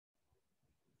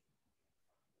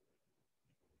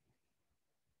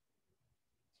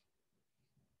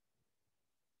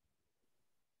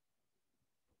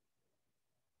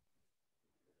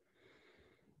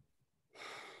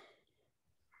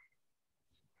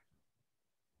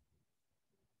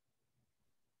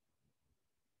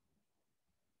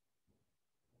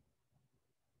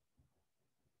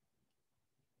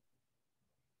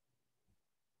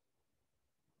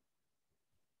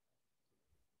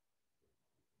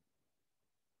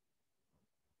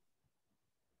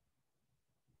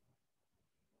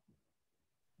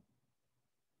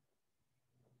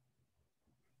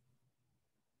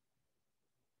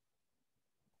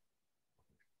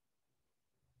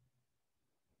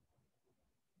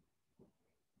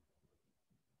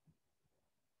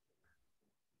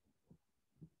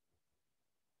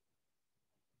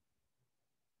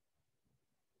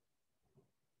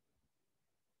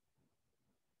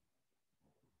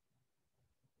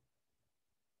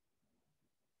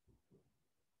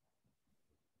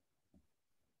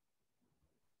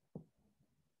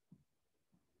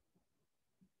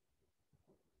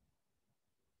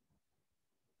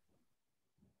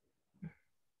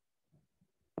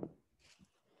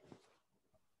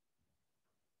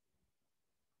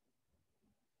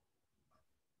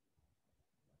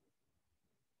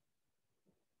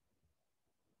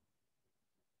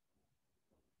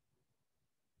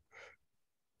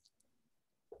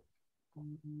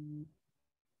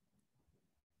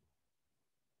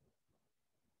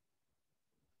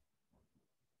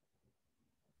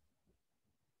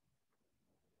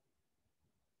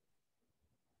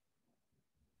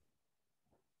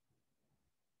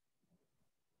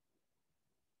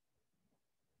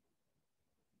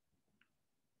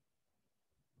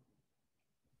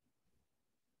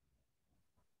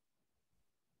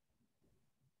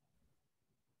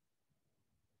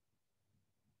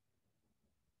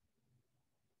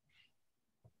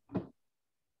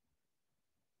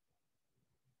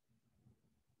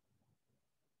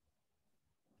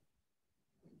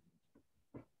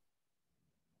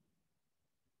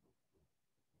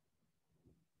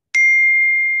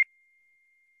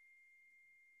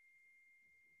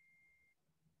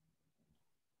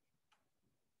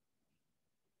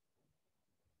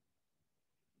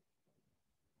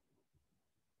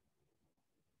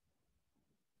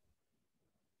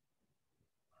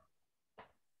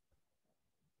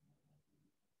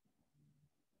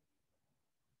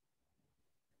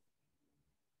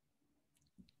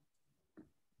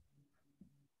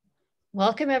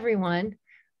Welcome, everyone.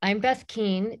 I'm Beth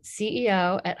Kean,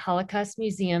 CEO at Holocaust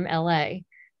Museum LA.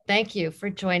 Thank you for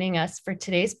joining us for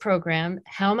today's program,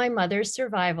 How My Mother's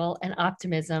Survival and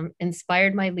Optimism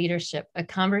Inspired My Leadership, a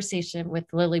conversation with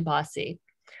Lili Bosse.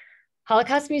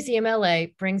 Holocaust Museum LA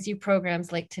brings you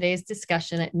programs like today's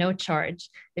discussion at no charge.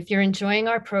 If you're enjoying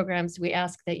our programs, we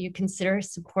ask that you consider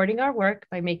supporting our work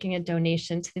by making a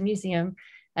donation to the museum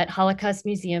at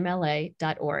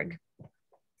holocaustmuseumla.org.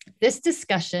 This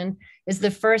discussion is the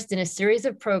first in a series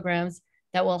of programs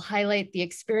that will highlight the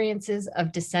experiences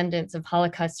of descendants of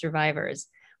Holocaust survivors.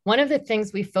 One of the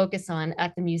things we focus on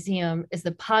at the museum is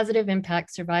the positive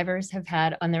impact survivors have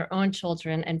had on their own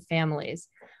children and families.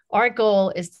 Our goal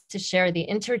is to share the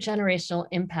intergenerational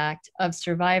impact of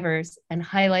survivors and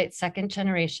highlight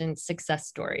second-generation success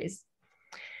stories.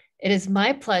 It is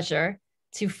my pleasure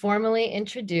to formally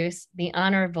introduce the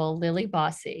Honorable Lili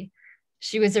Bosse.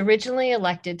 She was originally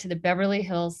elected to the Beverly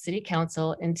Hills City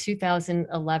Council in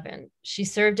 2011. She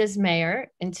served as mayor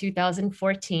in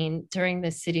 2014 during the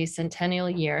city's centennial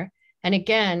year, and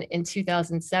again in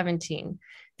 2017.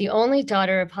 The only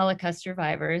daughter of Holocaust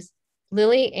survivors,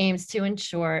 Lili aims to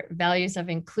ensure values of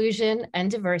inclusion and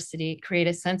diversity create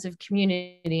a sense of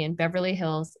community in Beverly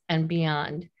Hills and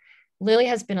beyond. Lili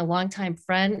has been a longtime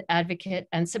friend, advocate,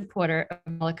 and supporter of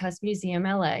Holocaust Museum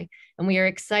LA, and we are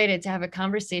excited to have a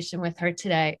conversation with her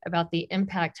today about the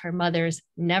impact her mother's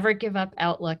never give up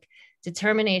outlook,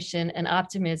 determination, and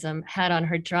optimism had on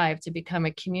her drive to become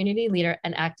a community leader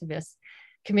and activist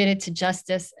committed to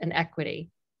justice and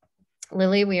equity.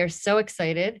 Lili, we are so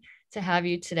excited to have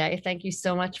you today. Thank you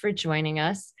so much for joining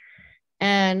us.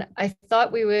 And I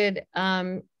thought we would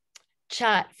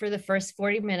chat for the first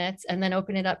 40 minutes and then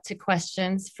open it up to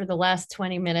questions for the last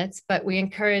 20 minutes. But we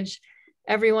encourage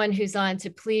everyone who's on to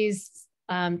please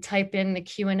type in the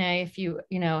Q&A if you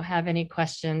have any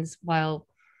questions while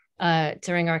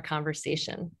during our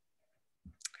conversation.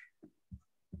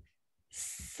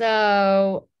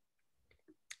 So,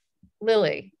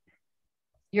 Lili,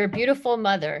 your beautiful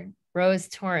mother, Rose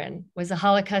Toren, was a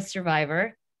Holocaust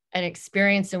survivor and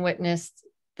experienced and witnessed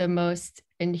the most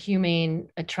inhumane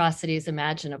atrocities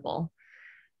imaginable.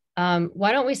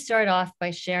 Why don't we start off by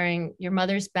sharing your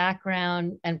mother's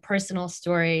background and personal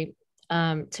story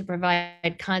to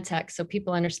provide context so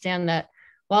people understand that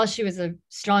while she was a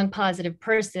strong, positive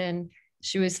person,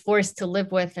 she was forced to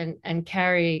live with and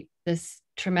carry this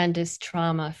tremendous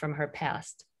trauma from her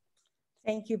past.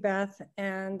 Thank you, Beth.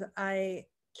 And I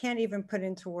can't even put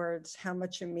into words how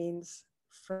much it means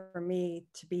for me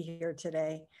to be here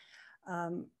today.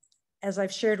 As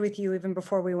I've shared with you even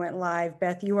before we went live,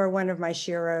 Beth, you are one of my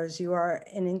sheroes. You are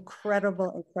an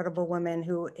incredible, incredible woman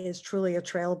who is truly a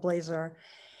trailblazer.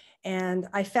 And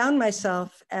I found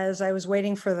myself as I was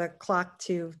waiting for the clock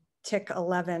to tick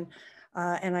 11,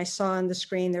 and I saw on the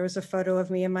screen there was a photo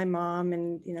of me and my mom,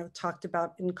 and talked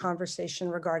about in conversation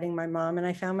regarding my mom. And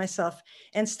I found myself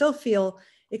and still feel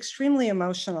extremely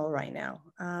emotional right now,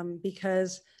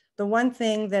 because the one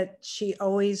thing that she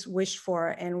always wished for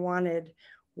and wanted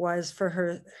was for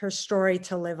her story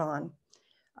to live on.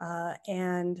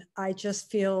 And I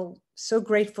just feel so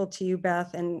grateful to you,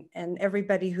 Beth, and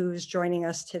everybody who's joining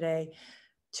us today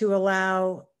to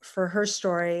allow for her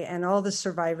story and all the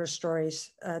survivor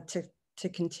stories to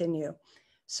continue.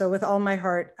 So with all my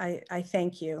heart, I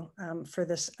thank you for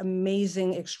this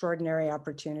amazing, extraordinary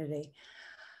opportunity.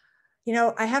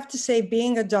 I have to say,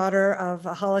 being a daughter of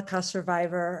a Holocaust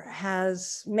survivor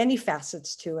has many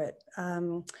facets to it.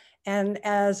 And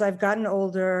as I've gotten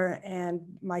older and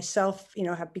myself,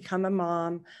 have become a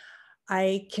mom,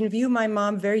 I can view my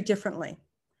mom very differently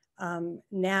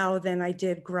now than I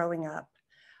did growing up.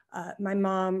 My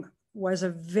mom was a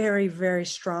very, very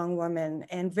strong woman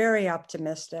and very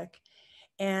optimistic.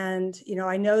 And, you know,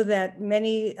 I know that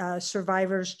many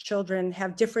survivors' children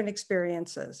have different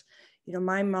experiences. You know,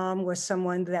 my mom was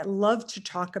someone that loved to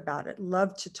talk about it,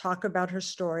 loved to talk about her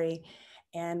story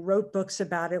and wrote books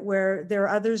about it, where there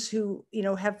are others who, you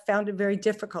know, have found it very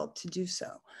difficult to do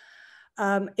so.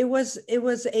 It was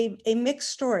a mixed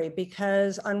story,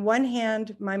 because on one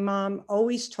hand, my mom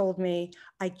always told me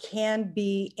I can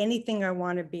be anything I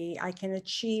want to be. I can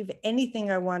achieve anything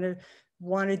I want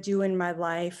to do in my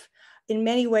life. In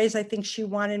many ways, I think she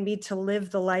wanted me to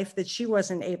live the life that she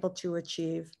wasn't able to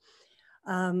achieve.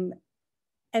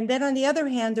 And then on the other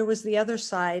hand, there was the other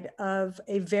side of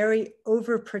a very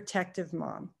overprotective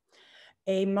mom,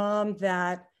 a mom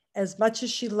that, as much as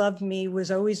she loved me,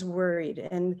 was always worried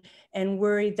and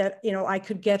worried that, you know, I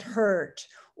could get hurt,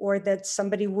 or that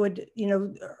somebody would, you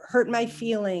know, hurt my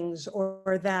feelings,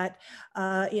 or that,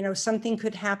 you know, something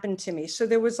could happen to me. So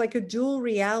there was like a dual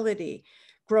reality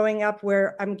growing up,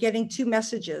 where I'm getting two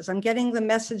messages. I'm getting the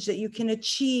message that you can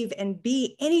achieve and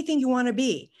be anything you want to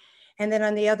be. And then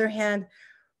on the other hand,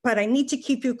 but I need to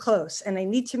keep you close, and I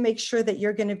need to make sure that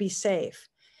you're going to be safe.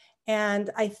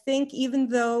 And I think even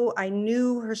though I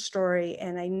knew her story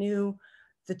and I knew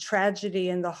the tragedy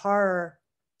and the horror,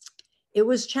 it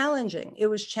was challenging. It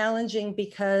was challenging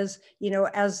because, you know,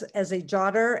 as a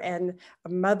daughter and a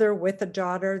mother with a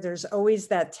daughter, there's always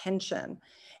that tension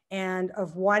and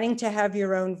of wanting to have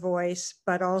your own voice,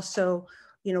 but also,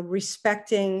 you know,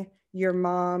 respecting your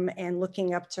mom and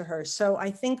looking up to her. So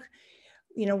I think,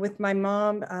 you know, with my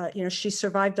mom, you know, she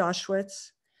survived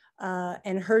Auschwitz.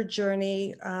 And her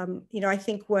journey, you know, I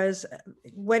think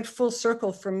went full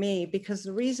circle for me, because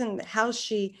the reason how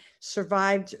she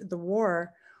survived the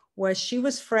war was she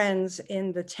was friends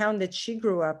in the town that she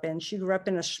grew up in. She grew up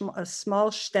in a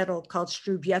small shtetl called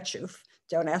Strubiechów.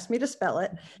 Don't ask me to spell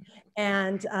it.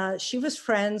 And she was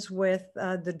friends with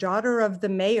the daughter of the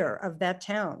mayor of that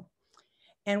town.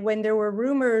 And when there were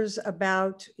rumors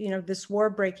about, you know, this war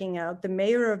breaking out, the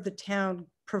mayor of the town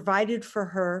provided for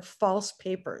her false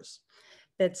papers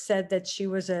that said that she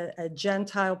was a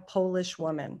Gentile Polish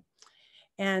woman.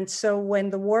 And so when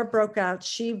the war broke out,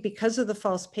 she, because of the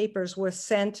false papers, was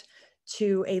sent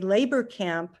to a labor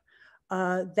camp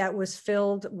that was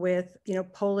filled with, you know,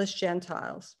 Polish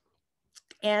Gentiles.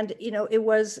 And, you know, it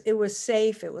was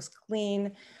safe, it was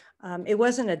clean. It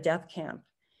wasn't a death camp.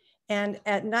 And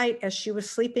at night, as she was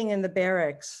sleeping in the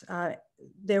barracks,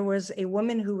 there was a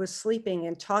woman who was sleeping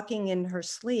and talking in her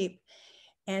sleep,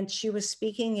 and she was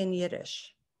speaking in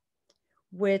Yiddish,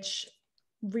 which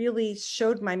really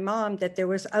showed my mom that there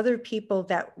was other people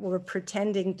that were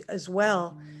pretending as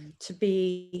well to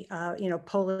be, you know,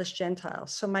 Polish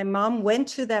Gentiles. So my mom went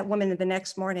to that woman the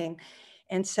next morning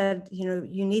and said, you know,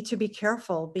 you need to be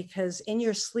careful, because in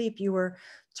your sleep you were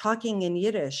talking in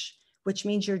Yiddish, which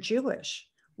means you're Jewish.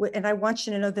 And I want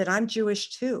you to know that I'm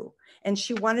Jewish too. And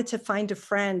she wanted to find a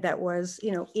friend that was,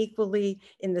 you know, equally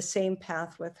in the same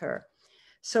path with her.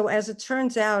 So as it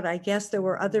turns out, I guess there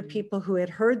were other people who had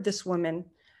heard this woman,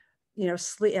 you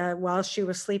know, while she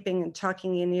was sleeping and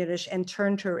talking in Yiddish, and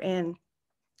turned her in.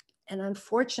 And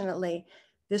unfortunately,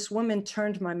 this woman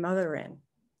turned my mother in.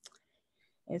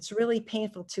 It's really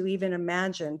painful to even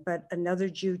imagine, but another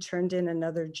Jew turned in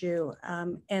another Jew.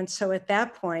 And so at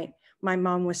that point, my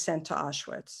mom was sent to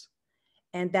Auschwitz.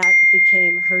 And that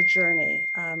became her journey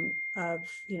of,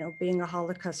 you know, being a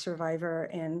Holocaust survivor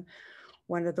in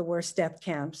one of the worst death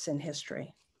camps in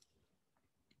history.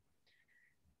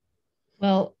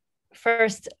 Well,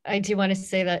 first, I do want to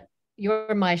say that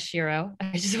you're my Shiro.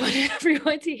 I just wanted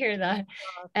everyone to hear that.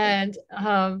 And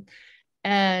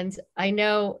I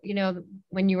know, you know,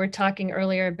 when you were talking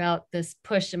earlier about this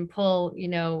push and pull, you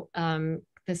know,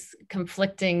 this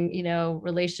conflicting, you know,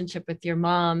 relationship with your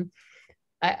mom,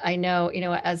 I know, you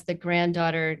know, as the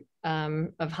granddaughter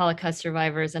of Holocaust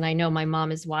survivors, and I know my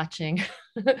mom is watching,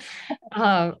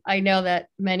 I know that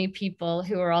many people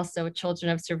who are also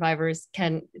children of survivors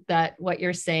that what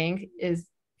you're saying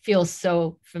feels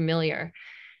so familiar.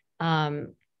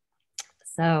 So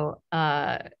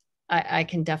I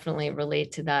can definitely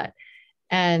relate to that.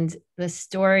 And the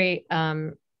story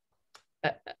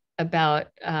about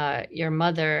your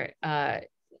mother,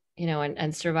 you know,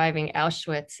 and surviving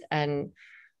Auschwitz and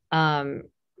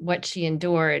what she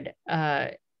endured,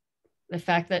 the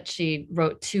fact that she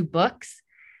wrote 2 books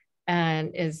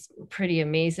and is pretty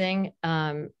amazing.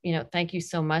 You know, thank you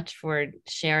so much for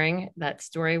sharing that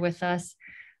story with us.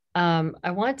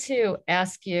 I want to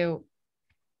ask you,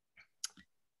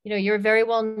 you're very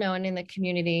well known in the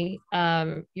community.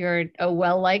 You're a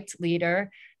well-liked leader.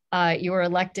 You were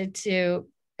elected to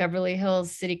Beverly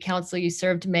Hills City Council. You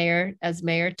served as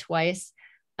mayor twice.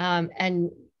 And,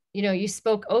 you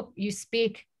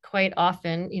speak quite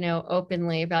often,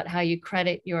 openly about how you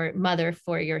credit your mother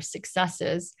for your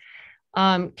successes.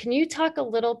 Can you talk a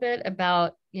little bit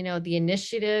about, the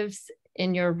initiatives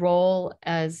in your role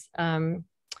as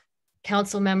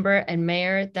council member and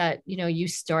mayor that you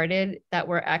started that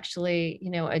were actually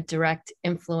a direct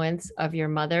influence of your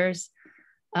mother's,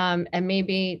 and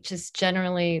maybe just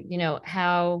generally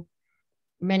how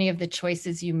many of the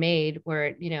choices you made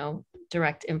were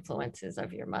direct influences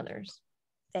of your mother's?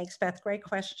 Thanks, Beth. Great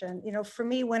question. For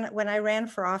me, when I ran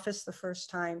for office the first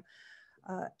time,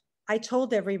 I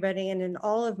told everybody, and in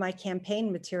all of my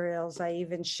campaign materials, I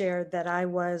even shared that I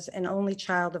was an only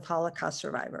child of Holocaust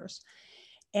survivors.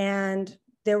 And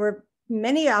there were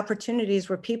many opportunities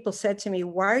where people said to me,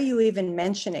 why are you even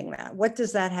mentioning that? What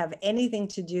does that have anything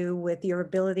to do with your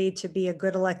ability to be a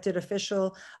good elected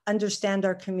official, understand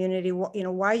our community?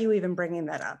 Why are you even bringing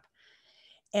that up?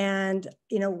 And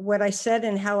what I said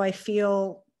and how I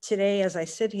feel today as I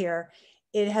sit here,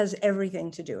 it has everything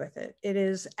to do with it. It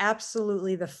is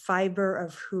absolutely the fiber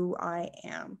of who I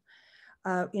am.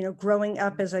 Growing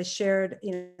up, as I shared,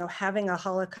 having a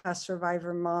Holocaust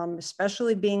survivor mom,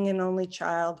 especially being an only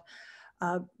child,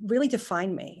 really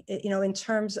defined me, in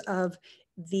terms of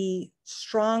the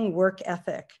strong work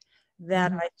ethic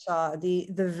that I saw, the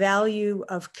value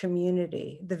of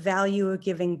community, the value of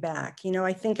giving back.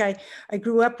 I think I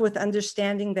grew up with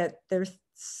understanding that there's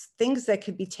things that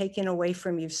could be taken away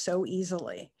from you so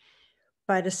easily,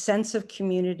 but a sense of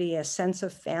community, a sense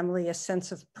of family, a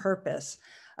sense of purpose,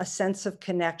 a sense of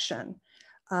connection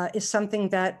is something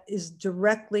that is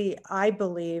directly, I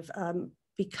believe,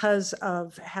 because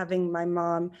of having my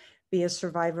mom be a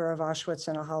survivor of Auschwitz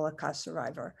and a Holocaust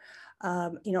survivor.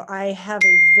 I have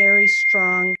a very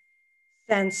strong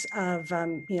sense of,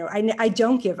 I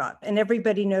don't give up, and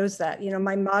everybody knows that.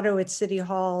 My motto at City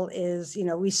Hall is,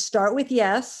 we start with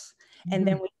yes, and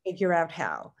then we figure out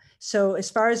how. So as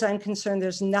far as I'm concerned,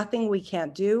 there's nothing we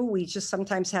can't do. We just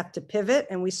sometimes have to pivot,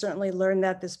 and we certainly learned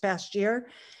that this past year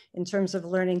in terms of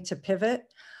learning to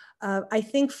pivot. I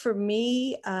think for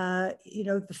me,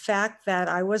 the fact that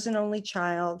I was an only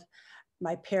child,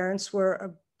 my parents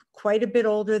were quite a bit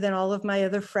older than all of my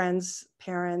other friends'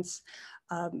 parents.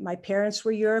 My parents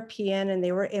were European and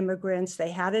they were immigrants.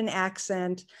 They had an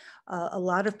accent. A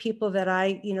lot of people that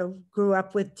I, grew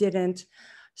up with didn't.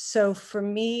 So for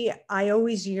me, I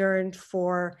always yearned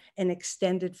for an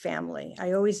extended family.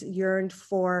 I always yearned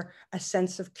for a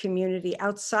sense of community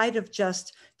outside of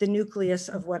just the nucleus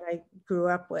of what I grew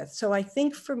up with. So I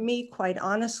think for me, quite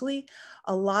honestly,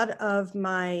 a lot of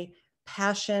my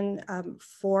passion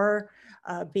for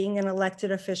being an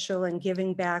elected official and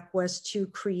giving back was to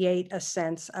create a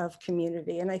sense of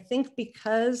community. And I think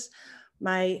because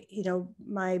my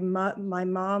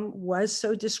mom was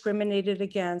so discriminated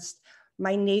against,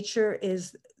 my nature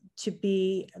is to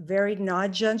be very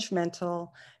non-judgmental,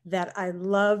 that I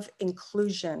love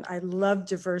inclusion, I love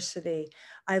diversity,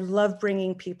 I love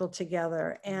bringing people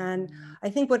together. And I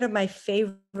think one of my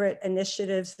favorite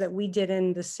initiatives that we did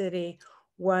in the city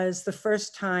was the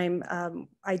first time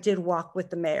I did walk with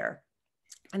the mayor.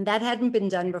 And that hadn't been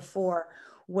done before,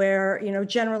 where,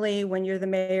 generally when you're the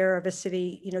mayor of a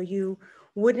city, you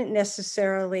wouldn't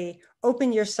necessarily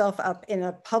open yourself up in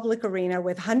a public arena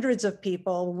with hundreds of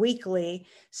people weekly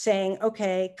saying,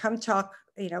 okay, come talk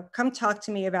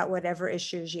to me about whatever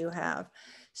issues you have.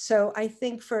 So I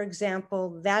think, for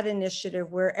example, that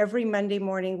initiative where every Monday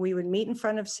morning we would meet in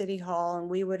front of City Hall and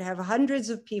we would have hundreds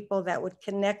of people that would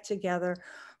connect together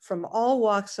from all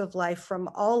walks of life, from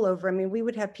all over. I mean, we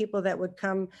would have people that would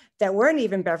come that weren't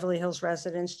even Beverly Hills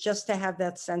residents, just to have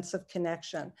that sense of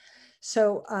connection.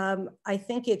 So I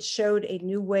think it showed a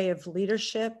new way of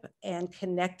leadership and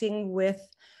connecting with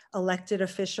elected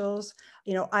officials.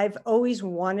 I've always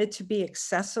wanted to be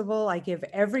accessible. I give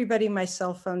everybody my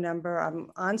cell phone number.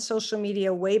 I'm on social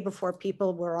media way before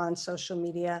people were on social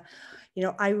media.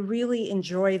 I really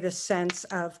enjoy the sense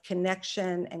of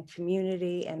connection and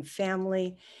community and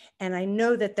family. And I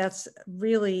know that that's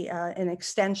really an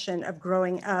extension of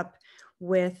growing up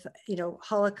with,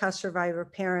 Holocaust survivor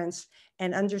parents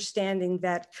and understanding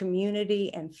that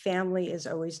community and family is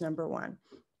always number one.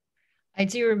 I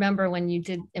do remember when you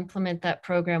did implement that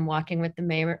program, Walking with the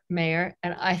Mayor,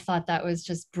 and I thought that was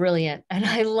just brilliant. And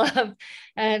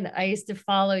I used to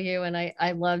follow you, and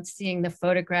I loved seeing the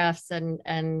photographs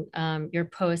and your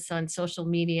posts on social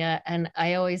media. And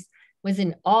I always was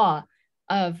in awe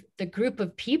of the group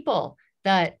of people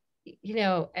that you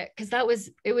know, because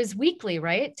it was weekly,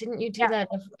 right? Didn't you do Yeah. that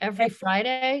every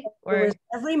Friday It or? was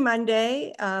every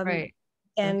Monday. Right.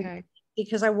 And Okay.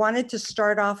 because I wanted to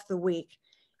start off the week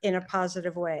in a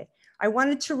positive way. I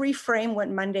wanted to reframe what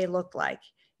Monday looked like.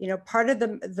 You know, part of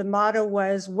the motto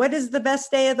was, what is the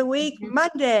best day of the week? Mhm.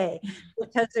 Monday,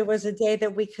 because it was a day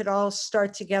that we could all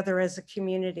start together as a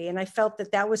community. And I felt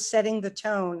that that was setting the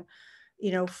tone,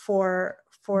 you know, for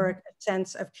a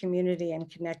sense of community and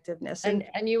connectiveness.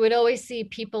 And you would always see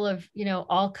people of, you know,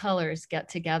 all colors get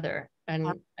together.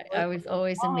 And I was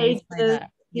always all amazed by ages,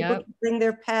 that. people Yep. can bring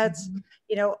their pets. Mhm.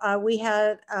 You know, we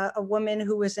had a woman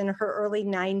who was in her early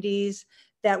 90s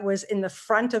that was in the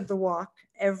front of the walk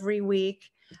every week.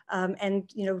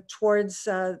 And, you know, towards,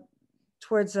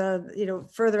 you know,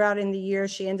 further out in the year,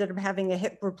 she ended up having a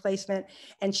hip replacement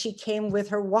and she came with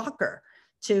her walker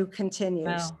to continue.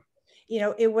 Wow. You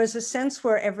know, it was a sense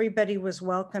where everybody was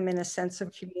welcome in a sense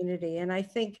of community. And I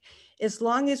think as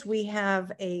long as we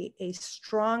have a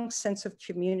strong sense of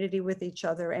community with each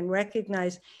other and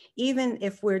recognize, even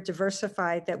if we're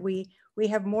diversified, that we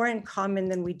have more in common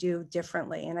than we do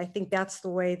differently. And I think that's the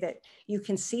way that you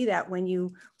can see that when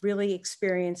you really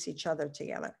experience each other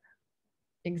together.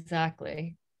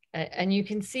 Exactly. And you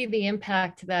can see the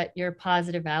impact that your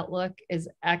positive outlook is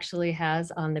actually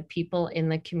has on the people in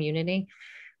the community,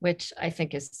 which I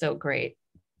think is so great.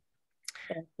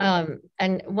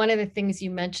 And one of the things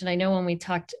you mentioned, I know when we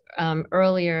talked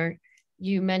earlier,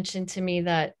 you mentioned to me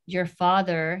that your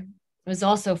father was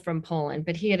also from Poland,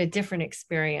 but he had a different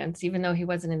experience. Even though he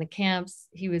wasn't in the camps,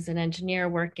 he was an engineer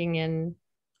working in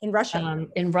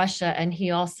Russia, and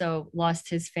he also lost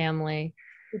his family.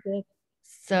 He did.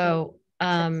 So,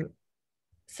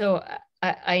 so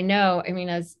I know, I mean,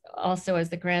 as also as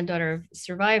the granddaughter of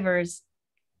survivors,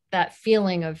 that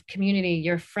feeling of community,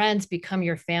 your friends become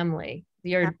your family.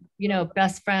 Your, you know,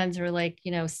 best friends are like,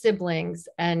 you know, siblings,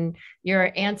 and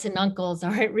your aunts and uncles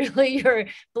aren't really your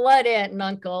blood aunt and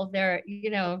uncle. They're, you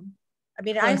know, I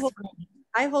mean, I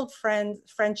hold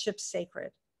friendships sacred,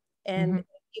 and mm-hmm.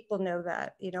 people know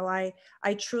that. You know, I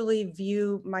truly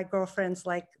view my girlfriends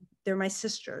like they're my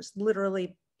sisters,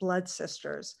 literally blood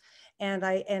sisters, and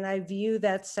I view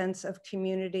that sense of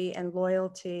community and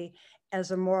loyalty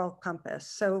as a moral compass.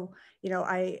 So, you know,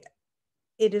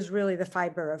 it is really the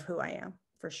fiber of who I am,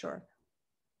 for sure.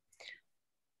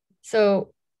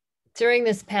 So during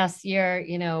this past year,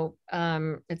 you know,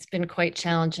 it's been quite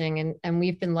challenging, and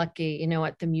we've been lucky, you know,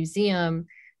 at the museum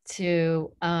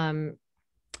to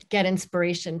get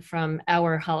inspiration from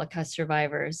our Holocaust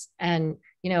survivors. And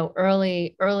you know,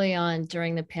 early on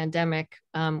during the pandemic,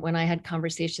 when I had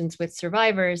conversations with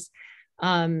survivors,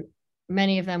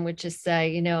 many of them would just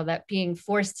say, you know, that being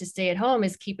forced to stay at home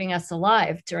is keeping us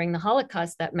alive. During the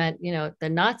Holocaust, that meant, you know, the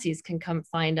Nazis can come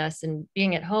find us, and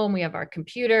being at home, we have our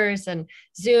computers and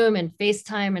Zoom and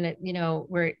FaceTime, and it, you know,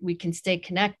 where we can stay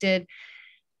connected.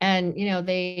 And you know,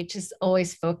 they just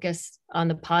always focus on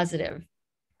the positive.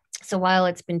 So while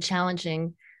it's been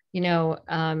challenging, you know,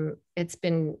 it's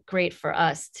been great for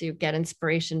us to get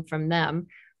inspiration from them.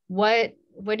 What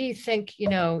do you think, you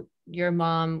know, your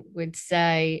mom would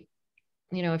say,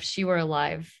 you know, if she were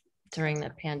alive during the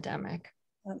pandemic?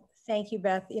 Thank you,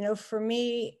 Beth. You know, for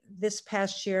me, this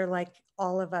past year, like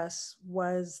all of us,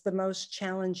 was the most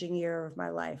challenging year of my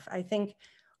life. I think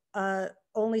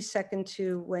only second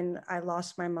to when I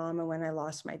lost my mom and when I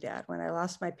lost my dad. When I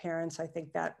lost my parents, I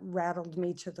think that rattled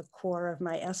me to the core of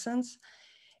my essence.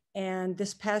 And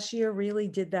this past year really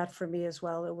did that for me as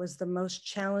well. It was the most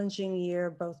challenging year,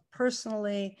 both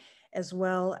personally as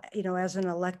well, you know, as an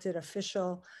elected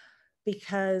official,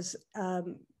 because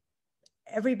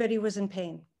everybody was in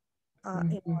pain.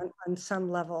 You know, on some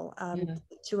level. Yeah.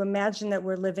 To imagine that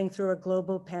we're living through a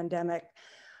global pandemic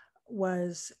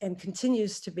was and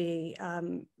continues to be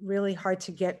really hard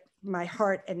to get my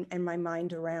heart and my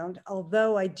mind around,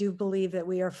 although I do believe that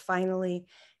we are finally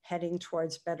heading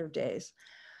towards better days.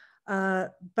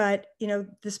 But, you know,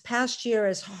 this past year,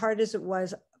 as hard as it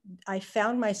was, I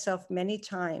found myself many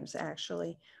times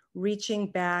actually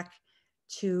reaching back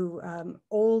to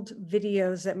old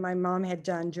videos that my mom had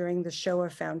done during the Shoah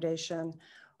Foundation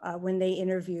when they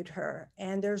interviewed her.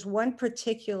 And there's one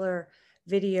particular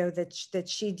video that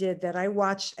she did that I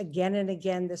watched again and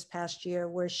again this past year,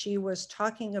 where she was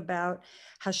talking about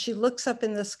how she looks up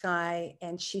in the sky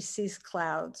and she sees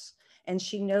clouds, and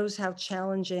she knows how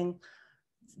challenging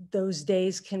those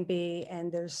days can be,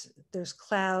 and there's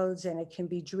clouds and it can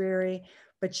be dreary,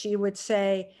 but she would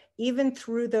say, even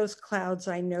through those clouds,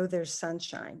 I know there's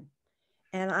sunshine.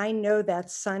 And I know that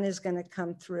sun is going to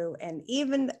come through. And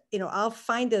even, I'll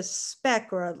find a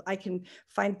speck, or I can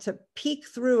find to peek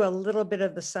through a little bit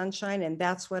of the sunshine. And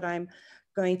that's what I'm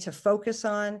going to focus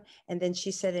on. And then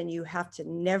she said, and you have to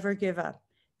never give up.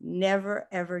 Never,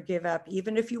 ever give up.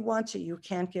 Even if you want to, you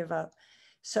can't give up.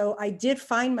 So I did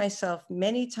find myself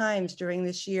many times during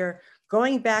this year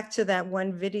going back to that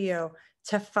one video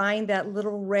to find that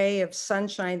little ray of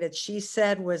sunshine that she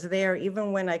said was there,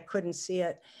 even when I couldn't see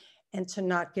it, and to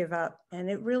not give up. And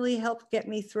it really helped get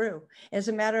me through. As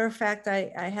a matter of fact,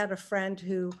 I had a friend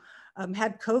who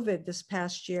had COVID this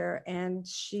past year, and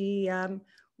she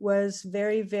was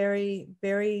very, very,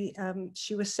 very,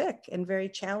 she was sick and very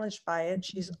challenged by it.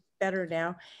 She's better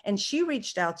now. And she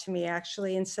reached out to me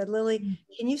actually and said, Lili,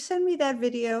 can you send me that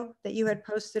video that you had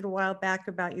posted a while back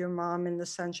about your mom in the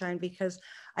sunshine? Because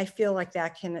I feel like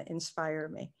that can inspire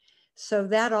me. So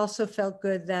that also felt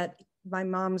good, that my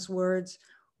mom's words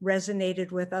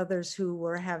resonated with others who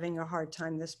were having a hard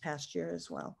time this past year as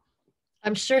well.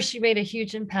 I'm sure she made a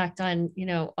huge impact on,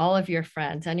 all of your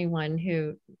friends, anyone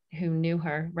who knew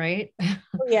her, right?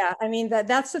 Yeah, I mean,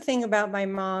 that's the thing about my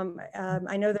mom.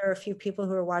 I know there are a few people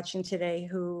who are watching today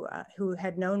who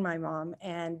had known my mom,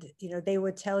 and they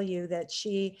would tell you that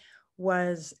she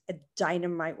was a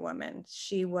dynamite woman.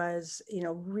 She was,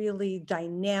 really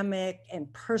dynamic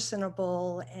and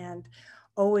personable, and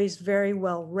always very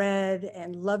well read,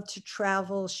 and loved to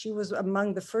travel. She was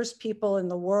among the first people in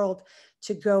the world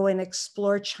to go and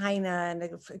explore China and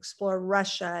explore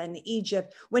Russia and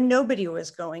Egypt when nobody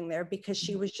was going there, because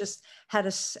she was just had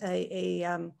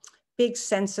a big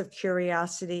sense of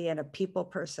curiosity and a people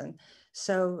person.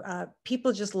 So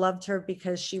people just loved her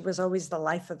because she was always the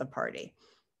life of the party.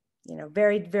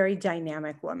 Very, very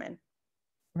dynamic woman.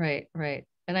 Right, right.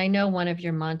 And I know one of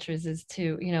your mantras is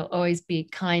to, always be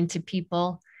kind to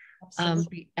people.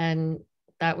 And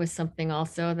that was something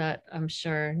also that I'm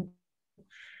sure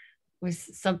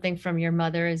was something from your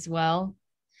mother as well.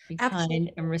 Be Absolutely.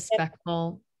 kind and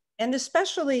respectful. And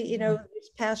especially, this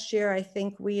past year, I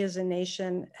think we as a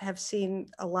nation have seen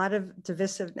a lot of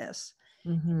divisiveness.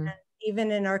 Mm-hmm.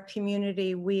 Even in our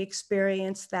community, we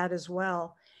experience that as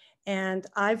well. And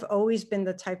I've always been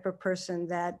the type of person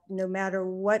that no matter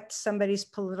what somebody's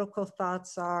political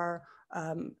thoughts are,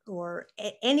 or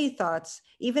any thoughts,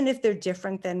 even if they're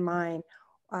different than mine,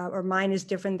 or mine is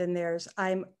different than theirs,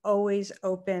 I'm always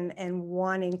open and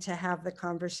wanting to have the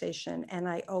conversation, and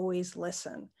I always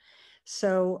listen.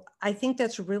 So I think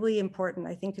that's really important.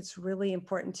 I think it's really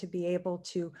important to be able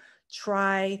to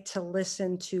try to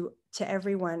listen to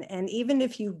everyone. And even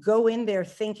if you go in there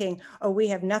thinking, oh, we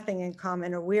have nothing in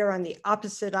common, or we're on the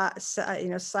opposite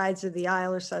sides of the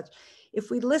aisle or such,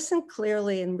 if we listen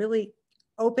clearly and really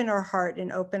open our heart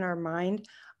and open our mind,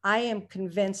 I am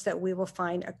convinced that we will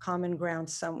find a common ground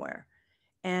somewhere.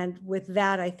 And with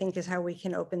that, I think is how we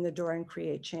can open the door and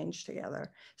create change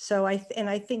together. So I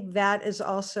think that is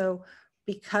also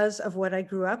because of what I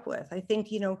grew up with. I think,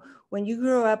 when you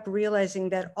grow up realizing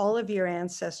that all of your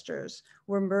ancestors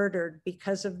were murdered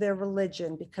because of their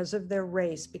religion, because of their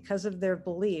race, because of their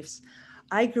beliefs,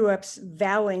 I grew up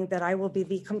vowing that I will be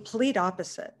the complete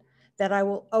opposite, that I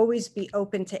will always be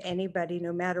open to anybody,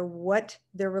 no matter what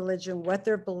their religion, what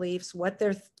their beliefs, what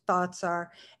their thoughts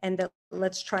are, and that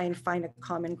let's try and find a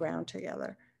common ground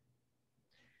together.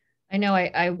 I know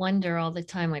I wonder all the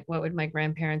time, like, what would my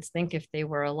grandparents think if they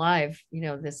were alive,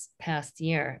 this past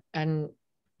year? And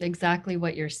exactly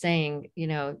what you're saying,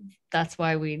 that's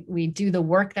why we do the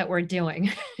work that we're doing.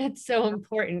 It's so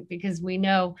important because we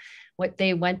know what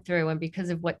they went through and because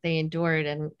of what they endured,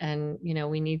 and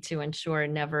we need to ensure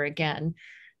never again.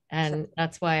 And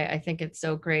that's why I think it's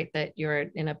so great that you're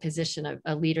in a position,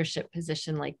 a leadership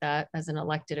position like that as an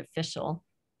elected official.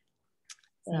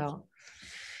 So,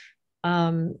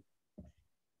 I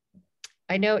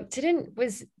know,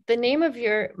 was the name of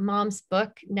your mom's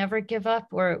book Never Give Up,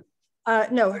 or?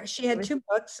 No, she had two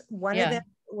books. One of them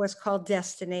was called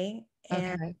Destiny,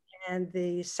 Okay. and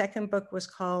the second book was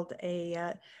called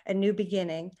A New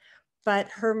Beginning. But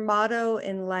her motto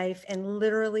in life, and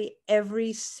literally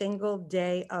every single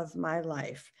day of my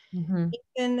life,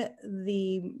 even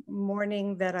the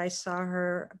morning that I saw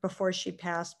her before she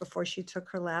passed, before she took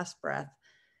her last breath,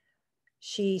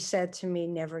 she said to me,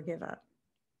 never give up.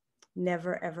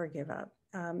 Never, ever give up.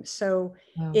 So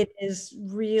it is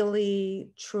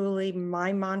really, truly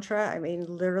my mantra. I mean,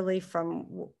 literally from,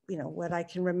 what I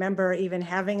can remember, even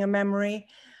having a memory,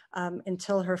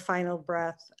 until her final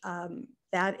breath.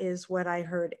 That is what I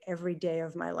heard every day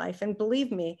of my life. And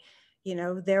believe me,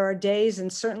 there are days, and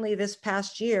certainly this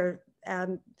past year,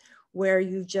 where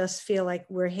you just feel like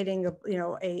we're hitting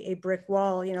a brick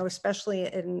wall, especially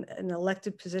in an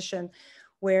elected position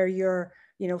where you're,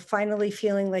 finally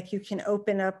feeling like you can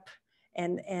open up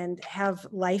and have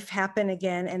life happen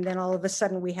again. And then all of a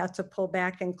sudden we have to pull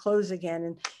back and close again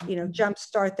and,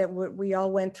 jumpstart that we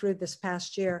all went through this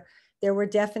past year. There were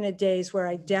definite days where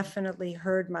I definitely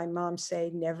heard my mom say,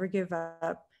 never give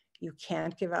up. You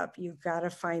can't give up. You've got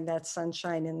to find that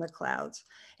sunshine in the clouds.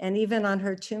 And even on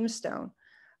her tombstone,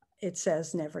 it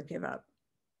says, never give up.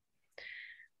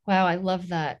 Wow, I love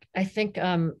that. I think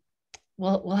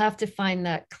we'll have to find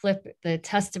that clip, the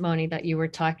testimony that you were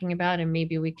talking about, and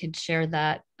maybe we could share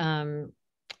that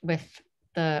with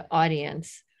the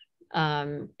audience.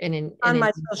 On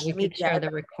my social media, share the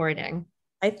recording.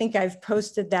 I think I've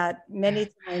posted that many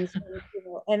times,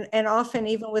 and often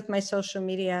even with my social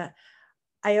media,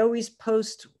 I always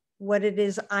post what it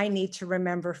is I need to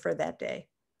remember for that day.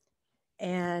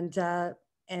 And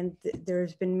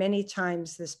there's been many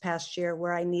times this past year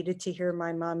where I needed to hear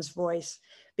my mom's voice,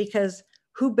 because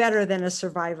who better than a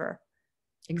survivor?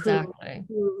 Exactly.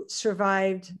 Who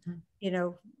survived,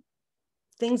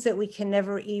 things that we can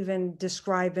never even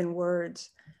describe in words,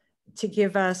 to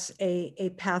give us a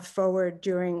path forward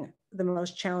during the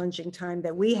most challenging time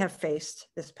that we have faced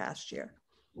this past year.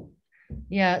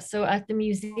 Yeah, so at the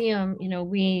museum,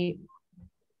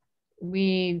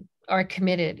 we are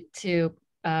committed to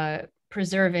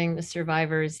preserving the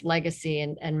survivors' legacy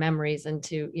and memories, and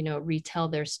to retell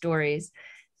their stories.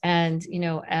 And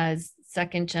as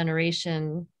second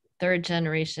generation, third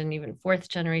generation, even fourth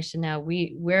generation now,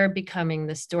 we're becoming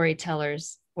the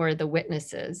storytellers or the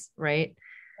witnesses, right?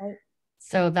 Right.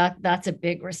 So that's a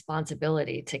big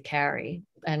responsibility to carry.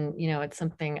 And it's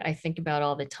something I think about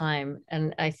all the time.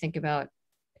 And I think about,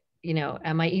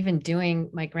 am I even doing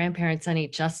my grandparents any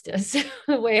justice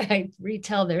the way I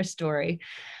retell their story?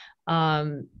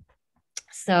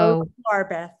 So you are,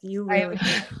 Beth. You really.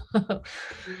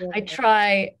 I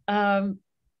try.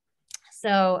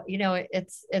 So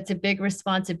it's a big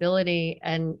responsibility,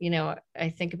 and I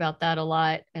think about that a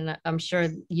lot, and I'm sure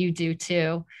you do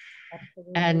too.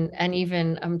 Absolutely. And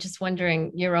even I'm just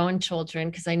wondering, your own children,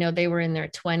 because I know they were in their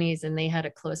 20s and they had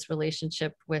a close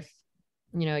relationship with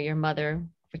your mother,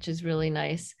 which is really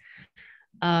nice.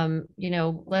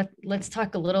 Let's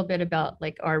talk a little bit about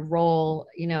like our role,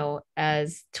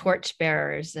 as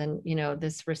torchbearers, and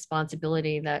this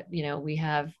responsibility that we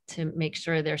have to make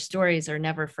sure their stories are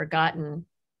never forgotten.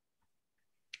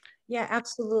 Yeah,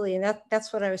 absolutely. And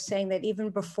that's what I was saying, that even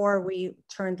before we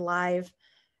turned live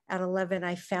at 11,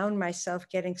 I found myself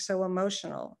getting so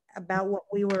emotional about what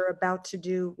we were about to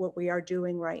do, what we are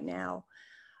doing right now,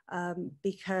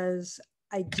 because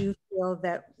I do feel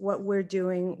that what we're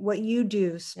doing, what you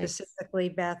do specifically,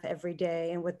 Beth, every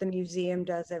day, and what the museum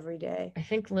does every day. I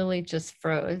think Lili just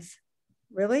froze.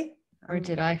 Really? Or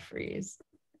did I freeze?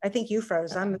 I think you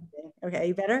froze. I'm moving. Okay,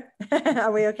 you better?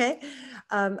 Are we okay?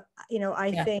 I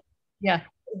think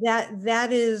that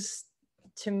is,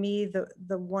 to me,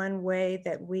 the one way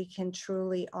that we can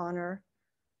truly honor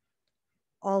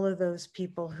all of those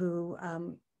people who,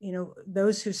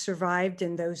 those who survived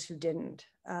and those who didn't.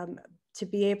 To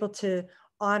be able to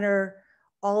honor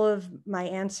all of my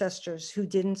ancestors who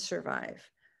didn't survive,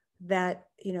 that,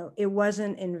 it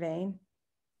wasn't in vain.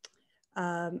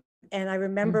 And I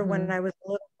remember when I was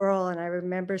a little girl, and I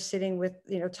remember sitting with,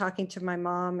 talking to my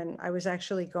mom, and I was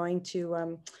actually going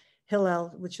to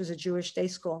Hillel, which was a Jewish day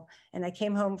school. And I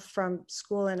came home from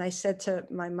school and I said to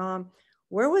my mom,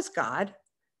 where was God?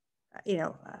 It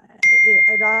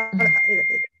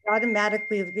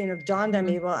automatically, dawned on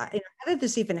me, well, how did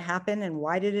this even happen? And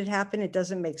why did it happen? It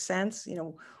doesn't make sense.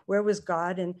 Where was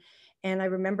God? And I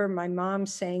remember my mom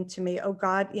saying to me, oh,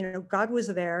 God, God was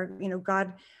there.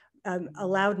 God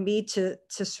allowed me to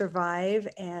survive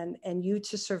and you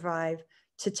to survive,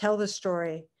 to tell the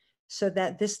story so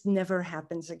that this never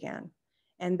happens again.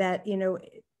 And that,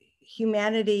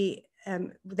 humanity,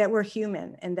 that we're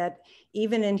human, and that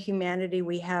even in humanity,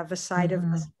 we have a side of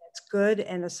us that's good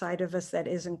and a side of us that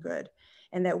isn't good.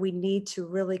 And that we need to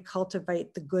really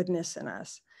cultivate the goodness in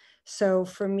us. So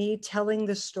for me, telling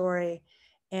the story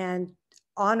and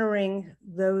honoring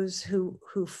those who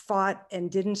fought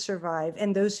and didn't survive,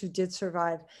 and those who did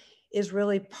survive, is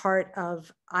really part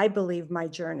of, I believe, my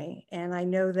journey. And I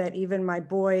know that even my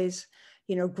boys,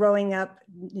 growing up,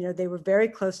 they were very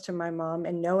close to my mom,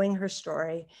 and knowing her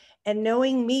story and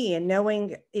knowing me, and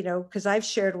knowing, because I've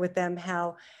shared with them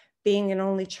how being an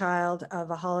only child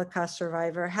of a Holocaust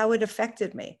survivor, how it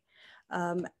affected me.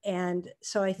 And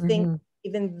so I think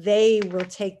even they will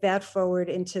take that forward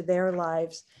into their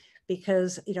lives,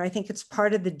 because, I think it's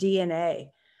part of the DNA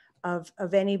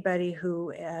of anybody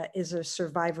who is a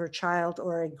survivor child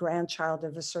or a grandchild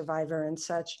of a survivor and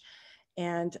such.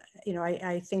 And, you know,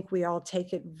 I think we all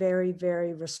take it very,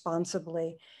 very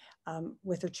responsibly,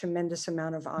 with a tremendous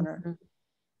amount of honor. Mhm.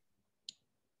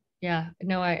 Yeah,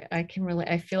 no, I can really,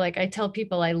 I feel like I tell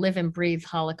people I live and breathe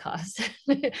Holocaust.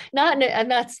 Not, and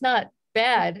that's not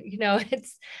bad, you know,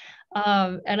 it's,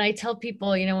 and I tell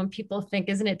people, you know, when people think,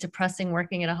 isn't it depressing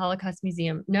working at a Holocaust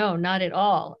museum? No, not at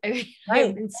all. I mean, Right.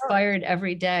 I'm inspired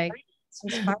every day. It's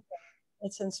inspiring.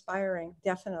 It's inspiring,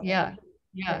 definitely. Yeah,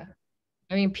 yeah.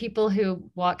 I mean, people who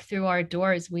walk through our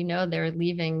doors, we know they're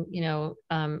leaving, you know,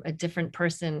 a different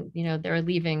person, you know, they're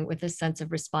leaving with a sense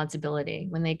of responsibility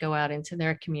when they go out into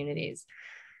their communities.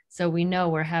 So we know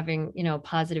we're having, you know,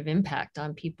 positive impact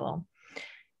on people.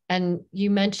 And you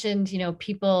mentioned, you know,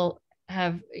 people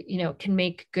have, you know, can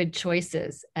make good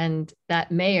choices. And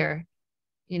that mayor,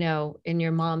 you know, in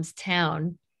your mom's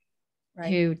town,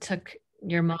 Right. who took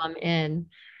your mom in,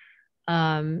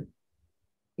 um,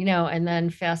 you know, and then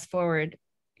fast forward,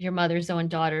 your mother's own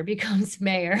daughter becomes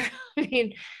mayor. I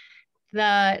mean,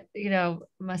 that, you know,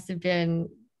 must have been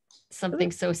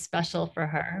something so special for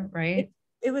her, right?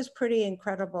 It was pretty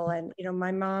incredible. And, you know,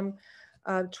 my mom,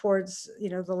 towards, you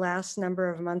know, the last number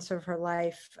of months of her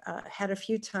life, had a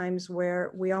few times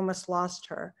where we almost lost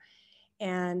her.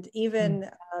 And even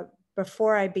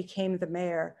before I became the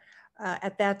mayor,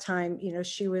 at that time, you know,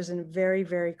 she was in very,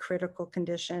 very critical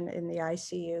condition in the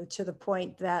ICU, to the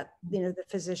point that, you know, the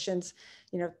physicians,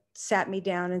 you know, sat me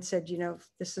down and said, you know,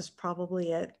 this is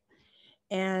probably it.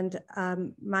 And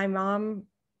my mom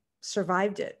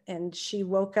survived it. And she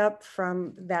woke up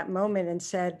from that moment and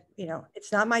said, you know,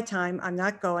 it's not my time. I'm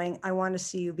not going. I want to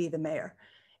see you be the mayor.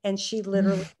 And she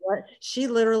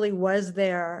literally was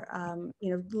there,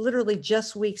 you know, literally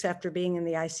just weeks after being in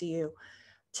the ICU,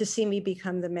 to see me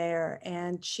become the mayor.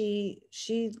 And she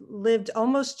lived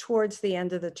almost towards the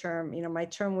end of the term. You know, my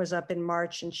term was up in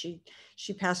March, and she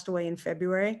passed away in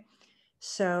February.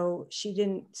 So she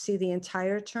didn't see the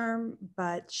entire term,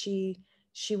 but she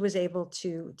was able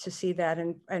to see that.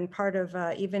 And part of,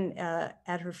 even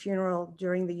at her funeral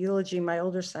during the eulogy, my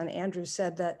older son Andrew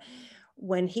said that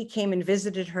when he came and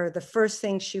visited her, the first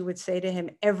thing she would say to him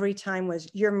every time was,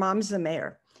 "Your mom's the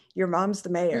mayor. Your mom's the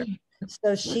mayor."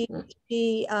 So she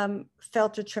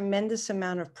felt a tremendous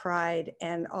amount of pride,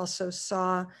 and also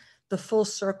saw the full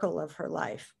circle of her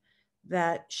life,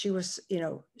 that she was, you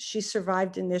know, she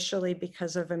survived initially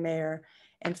because of a mayor,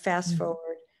 and fast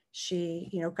forward, she,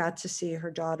 you know, got to see her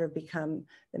daughter become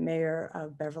the mayor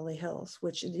of Beverly Hills,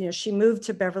 which, you know, she moved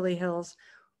to Beverly Hills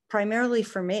primarily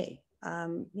for me.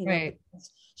 You know, Right.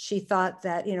 she thought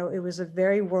that, you know, it was a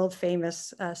very world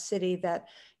famous city that,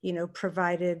 you know,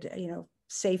 provided, you know,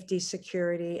 safety,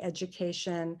 security,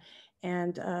 education,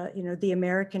 and, you know, the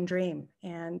American dream.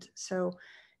 And so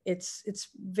it's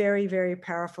very, very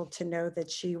powerful to know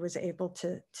that she was able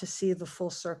to see the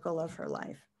full circle of her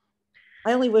life.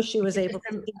 I only wish she was able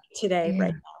to see today, Yeah.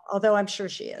 right now, although I'm sure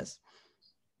she is.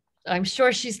 I'm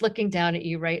sure she's looking down at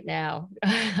you right now.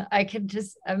 I can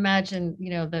just imagine, you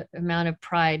know, the amount of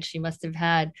pride she must have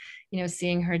had, you know,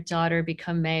 seeing her daughter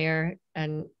become mayor,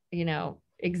 and, you know,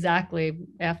 exactly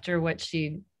after where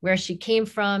she came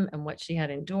from and what she had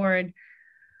endured.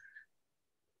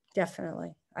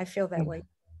 Definitely. I feel that way.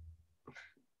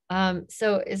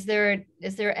 So is there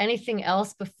anything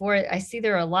else before I see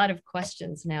there are a lot of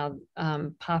questions now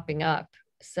popping up.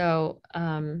 So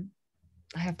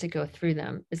I have to go through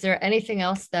them. Is there anything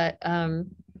else that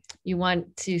you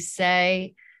want to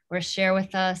say or share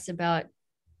with us about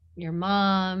your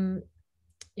mom,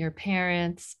 your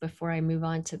parents, before I move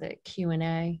on to the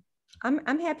Q&A?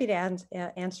 I'm happy to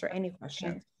answer any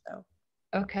questions. So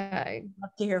Okay.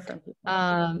 love to hear from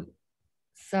people.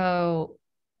 So,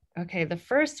 okay, the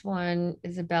first one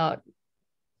is about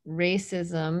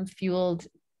racism fueled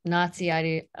Nazi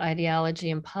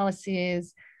ideology and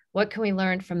policies. What can we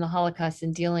learn from the Holocaust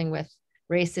in dealing with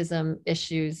racism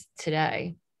issues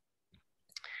today?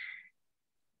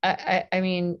 I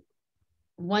mean,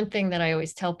 one thing that I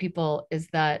always tell people is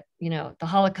that, you know, the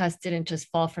Holocaust didn't just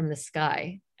fall from the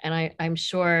sky. And I'm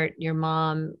sure your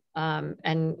mom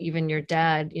and even your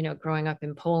dad, you know, growing up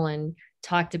in Poland,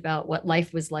 talked about what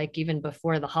life was like even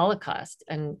before the Holocaust.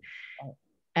 And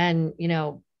you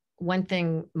know, one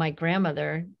thing my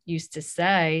grandmother used to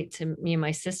say to me and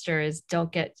my sister is,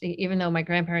 don't get, even though my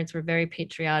grandparents were very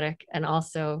patriotic and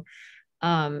also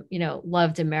you know,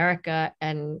 loved America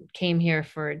and came here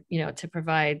for, you know, to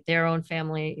provide their own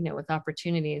family, you know, with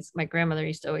opportunities. My grandmother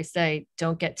used to always say,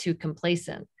 don't get too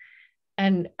complacent.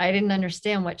 And I didn't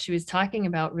understand what she was talking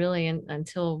about really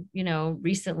until, you know,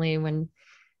 recently when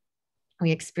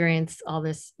we experience all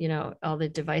this, all the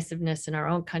divisiveness in our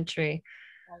own country.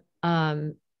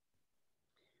 Yeah,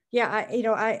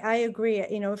 I agree.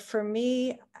 For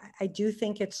me, I do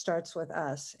think it starts with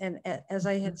us. And as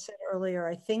I had said earlier,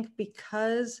 I think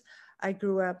because I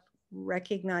grew up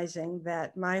recognizing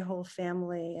that my whole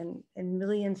family and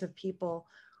millions of people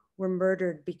were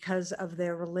murdered because of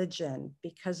their religion,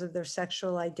 because of their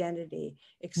sexual identity,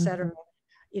 et cetera.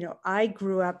 I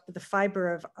grew up, the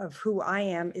fiber of who I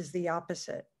am is the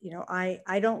opposite.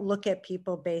 I don't look at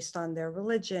people based on their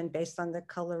religion, based on the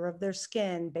color of their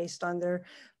skin, based on their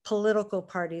political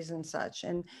parties and such.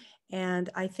 And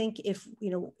I think if,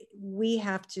 we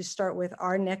have to start with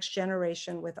our next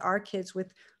generation, with our kids,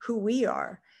 with who we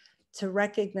are, to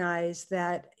recognize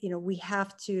that, we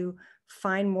have to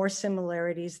find more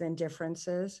similarities than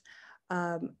differences.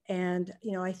 And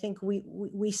I think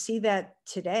we see that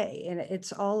today, and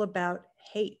it's all about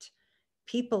hate.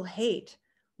 People hate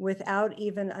without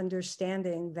even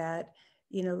understanding that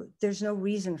there's no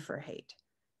reason for hate.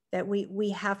 That we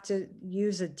have to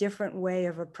use a different way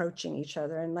of approaching each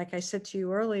other. And like I said to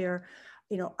you earlier,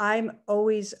 I'm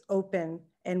always open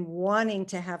and wanting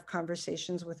to have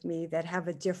conversations with me that have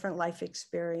a different life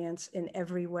experience in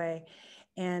every way,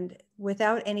 and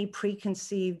without any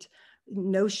preconceived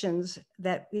notions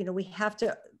that we have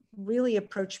to really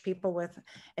approach people with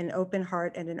an open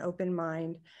heart and an open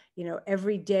mind.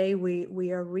 Every day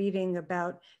we are reading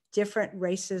about different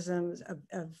racisms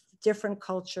of different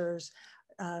cultures,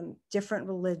 different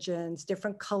religions,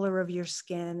 different color of your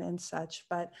skin and such.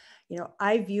 But,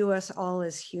 I view us all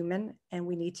as human, and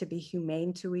we need to be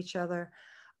humane to each other.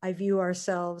 I view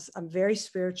ourselves, I'm very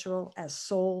spiritual, as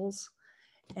souls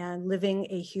and living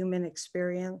a human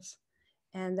experience,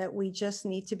 and that we just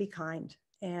need to be kind.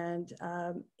 And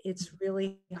it's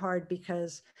really hard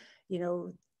because,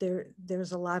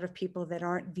 there's a lot of people that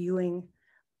aren't viewing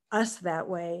us that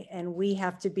way, and we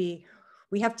have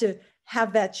to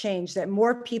have that change, that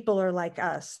more people are like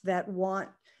us, that want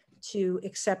to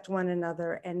accept one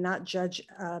another and not judge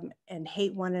and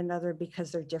hate one another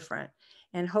because they're different.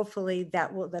 And hopefully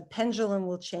the pendulum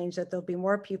will change, that there'll be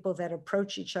more people that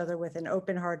approach each other with an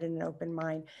open heart and an open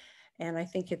mind. And I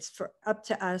think it's up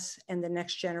to us and the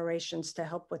next generations to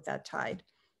help with that tide.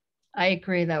 I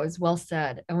agree. That was well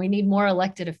said. And we need more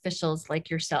elected officials like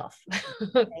yourself.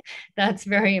 That's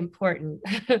very important.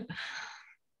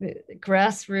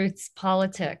 Grassroots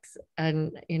politics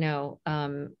and,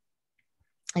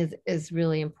 is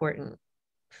really important.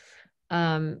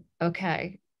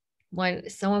 Okay.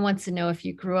 Someone wants to know if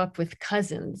you grew up with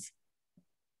cousins.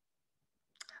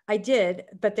 I did,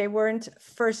 but they weren't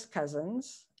first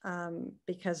cousins,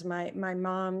 because my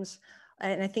mom's,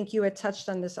 and I think you had touched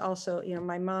on this also,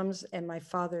 my mom's and my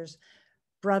father's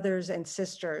brothers and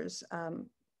sisters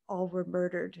all were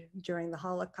murdered during the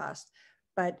Holocaust.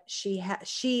 But she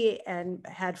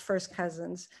had first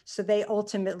cousins. So they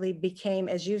ultimately became,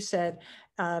 as you said,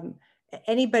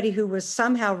 anybody who was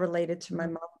somehow related to my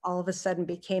mom all of a sudden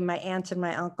became my aunt and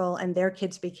my uncle, and their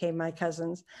kids became my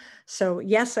cousins. So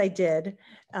yes, I did.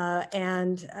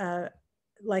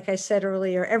 Like I said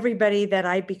earlier, everybody that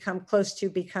I become close to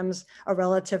becomes a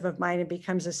relative of mine and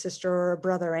becomes a sister or a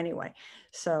brother anyway.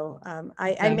 So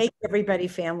I make everybody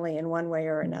family in one way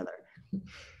or another.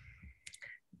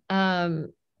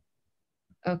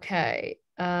 Okay.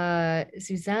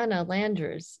 Susanna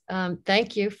Landers,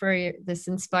 thank you for this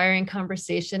inspiring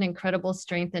conversation, incredible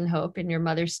strength and hope in your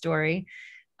mother's story.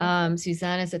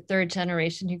 Susanna is a third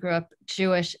generation who grew up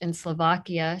Jewish in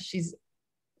Slovakia.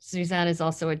 Susanna is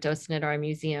also a docent at our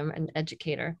museum and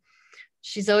educator.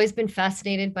 She's always been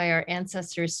fascinated by our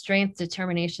ancestors' strength,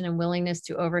 determination, and willingness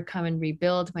to overcome and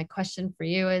rebuild. My question for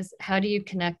you is, how do you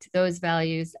connect those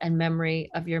values and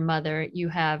memory of your mother you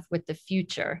have with the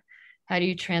future? How do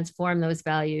you transform those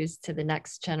values to the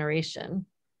next generation?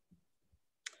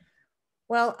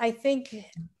 Well, I think,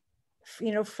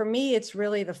 for me, it's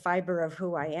really the fiber of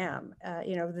who I am.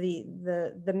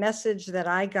 The message that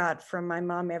I got from my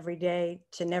mom every day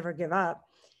to never give up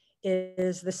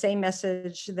is the same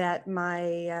message that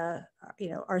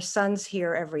our sons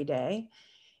hear every day.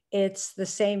 It's the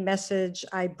same message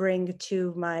I bring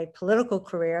to my political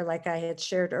career. Like I had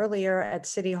shared earlier at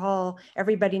City Hall,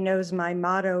 everybody knows my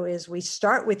motto is we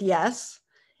start with yes,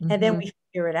 and then we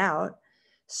figure it out.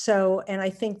 So, and I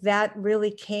think that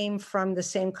really came from the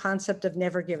same concept of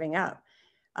never giving up.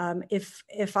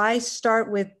 If I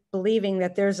start with believing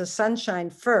that there's a sunshine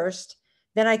first,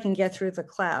 then I can get through the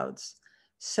clouds.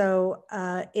 So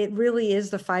it really is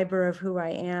the fiber of who I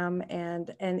am.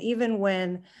 And even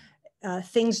when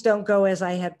things don't go as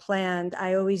I had planned,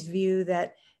 I always view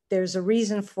that there's a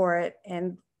reason for it.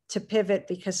 And pivot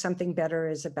because something better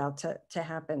is about to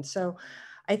happen. So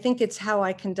I think it's how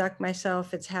I conduct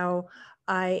myself. It's how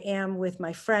I am with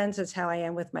my friends. It's how I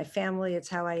am with my family. It's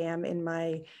how I am in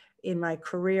my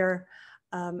career.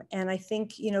 And I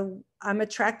think, you know, I'm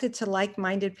attracted to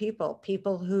like-minded people,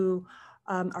 people who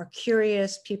are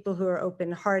curious, people who are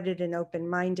open-hearted and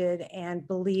open-minded and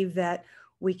believe that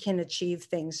we can achieve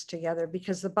things together.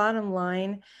 Because the bottom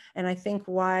line, and I think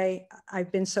why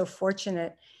I've been so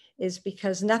fortunate, is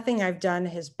because nothing I've done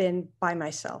has been by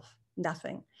myself,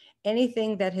 nothing.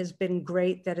 Anything that has been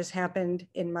great that has happened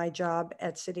in my job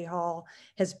at City Hall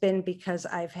has been because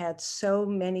I've had so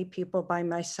many people by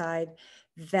my side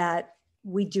that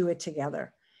we do it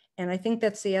together. And I think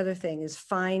that's the other thing, is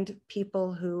find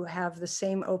people who have the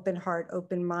same open heart,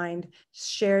 open mind,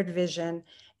 shared vision,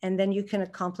 and then you can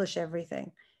accomplish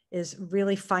everything. Is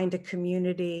really find a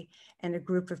community and a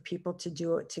group of people to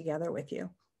do it together with you.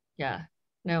 Yeah,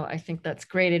 no, I think that's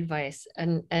great advice.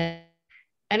 And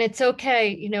it's okay,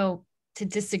 you know, to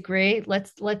disagree.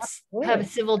 Let's have a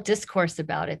civil discourse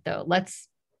about it, though. Let's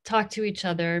talk to each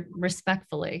other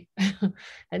respectfully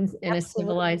and in a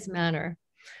civilized manner.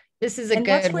 This is a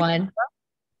good one.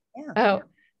 Yeah. Oh,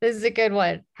 this is a good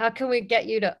one. How can we get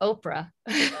you to Oprah?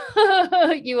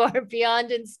 You are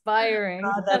beyond inspiring.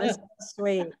 Oh, that is so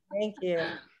sweet. Thank you.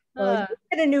 Well, you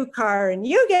get a new car and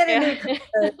you get a new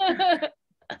car.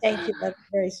 Thank you. That's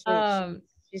very sweet.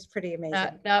 She's pretty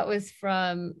amazing. That was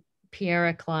from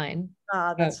Piera Klein.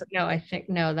 Oh, that's no, I think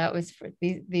no, that was for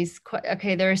these.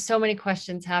 Okay, there are so many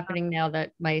questions happening now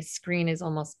that my screen is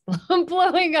almost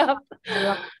blowing up.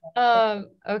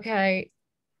 Okay.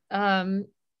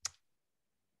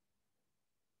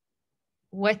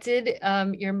 What did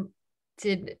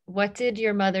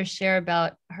your mother share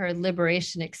about her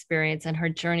liberation experience and her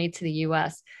journey to the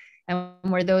US? And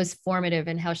were those formative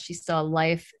in how she saw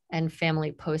life and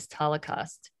family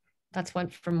post-Holocaust? That's one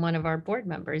from one of our board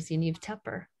members, Yaniv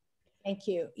Tepper. Thank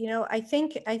you. You know, I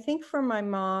think for my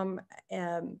mom,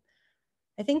 I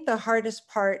think the hardest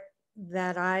part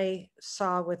that I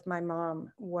saw with my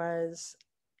mom was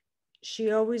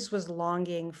she always was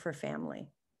longing for family.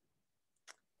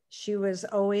 She was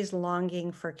always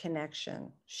longing for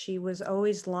connection. She was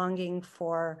always longing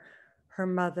for her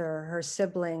mother, her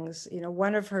siblings. You know,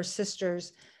 one of her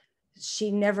sisters,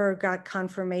 she never got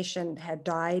confirmation, had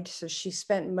died. So she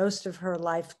spent most of her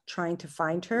life trying to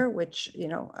find her, which, you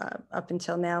know, up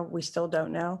until now, we still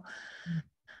don't know.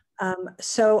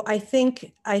 So I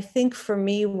think for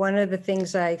me, one of the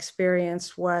things I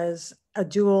experienced was a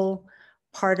dual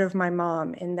part of my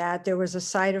mom, in that there was a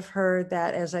side of her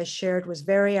that, as I shared, was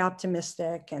very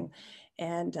optimistic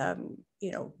and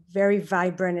you know, very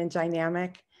vibrant and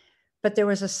dynamic. But there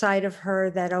was a side of her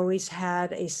that always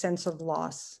had a sense of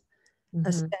loss,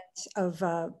 a sense of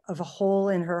a hole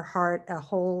in her heart, a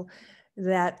hole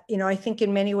that, you know, I think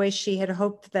in many ways she had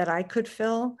hoped that I could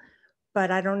fill,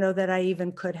 but I don't know that I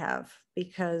even could have,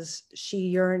 because she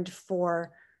yearned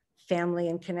for family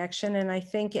and connection. And I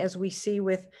think, as we see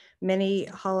with many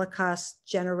Holocaust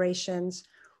generations,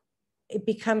 it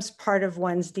becomes part of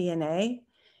one's DNA.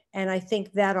 And I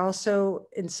think that also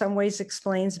in some ways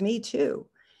explains me too,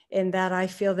 in that I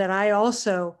feel that I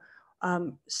also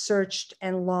searched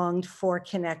and longed for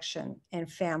connection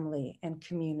and family and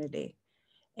community.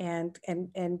 And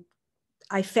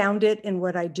I found it in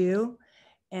what I do.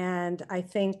 And I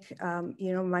think,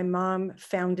 you know, my mom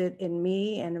found it in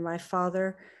me and in my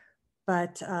father.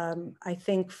 But I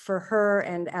think for her,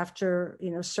 and after,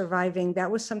 you know, surviving,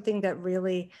 that was something that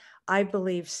really, I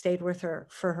believe, stayed with her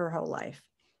for her whole life.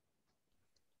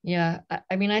 Yeah,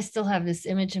 I mean, I still have this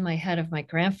image in my head of my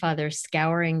grandfather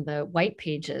scouring the white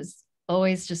pages,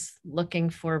 always just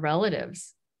looking for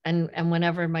relatives. And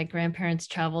whenever my grandparents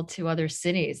traveled to other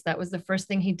cities, that was the first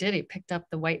thing he did. He picked up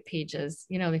the white pages,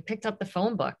 you know, he picked up the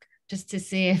phone book just to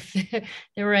see if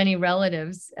there were any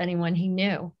relatives, anyone he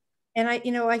knew. And I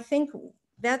think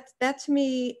that to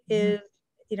me is,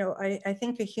 I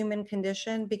think a human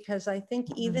condition, because I think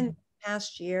even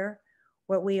past year,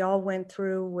 what we all went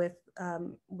through with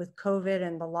COVID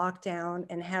and the lockdown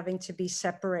and having to be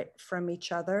separate from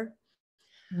each other,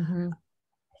 I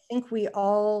think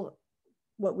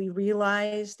what we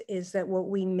realized is that what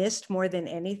we missed more than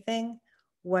anything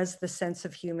was the sense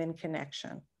of human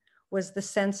connection, was the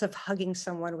sense of hugging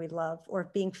someone we love or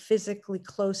being physically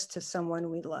close to someone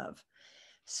we love.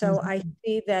 So I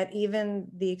see that even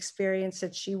the experience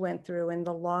that she went through and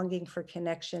the longing for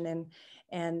connection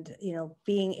and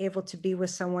being able to be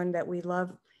with someone that we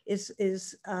love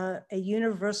is a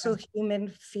universal human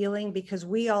feeling, because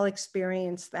we all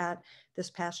experienced that this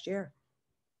past year.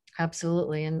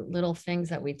 Absolutely. And little things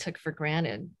that we took for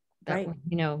granted. that, right.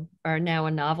 you know, are now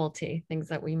a novelty, things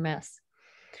that we miss.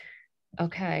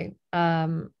 Okay.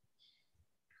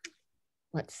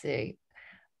 Let's see.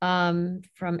 From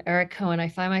Eric Cohen, I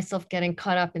find myself getting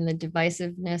caught up in the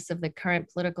divisiveness of the current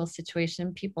political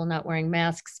situation, people not wearing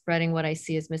masks, spreading what I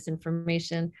see as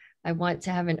misinformation. I want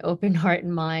to have an open heart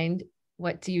and mind.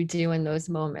 What do you do in those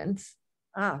moments?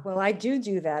 Well, I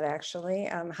do that actually.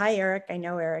 Hi, Eric. I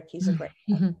know Eric. He's a great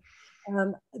guy.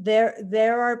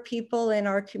 There are people in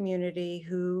our community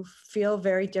who feel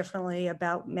very differently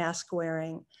about mask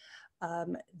wearing.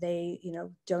 They,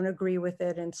 don't agree with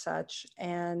it and such.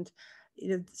 And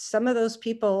some of those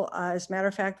people, as a matter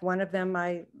of fact, one of them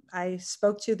I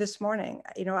spoke to this morning.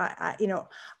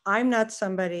 I'm not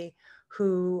somebody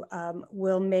who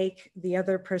will make the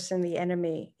other person the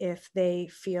enemy if they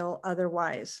feel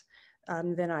otherwise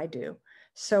than I do.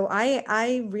 So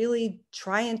I really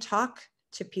try and talk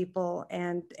to people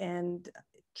and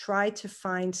try to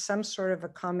find some sort of a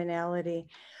commonality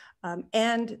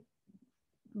and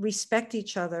respect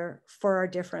each other for our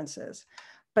differences.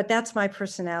 But that's my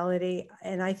personality.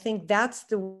 And I think that's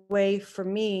the way for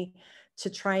me to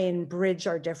try and bridge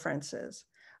our differences.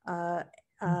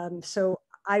 So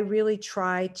I really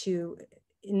try to,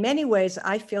 in many ways,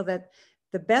 I feel that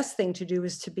the best thing to do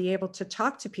is to be able to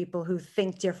talk to people who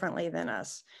think differently than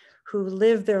us, who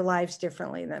live their lives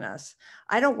differently than us.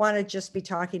 I don't want to just be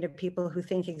talking to people who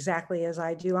think exactly as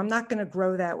I do. I'm not going to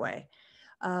grow that way.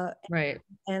 Right.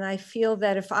 And I feel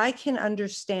that if I can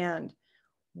understand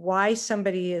why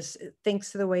somebody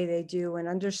thinks the way they do and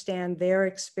understand their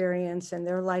experience and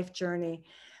their life journey,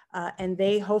 and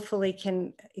they hopefully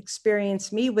can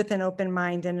experience me with an open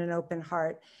mind and an open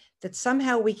heart, that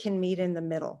somehow we can meet in the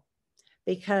middle.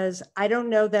 Because I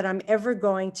don't know that I'm ever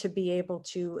going to be able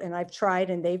to, and I've tried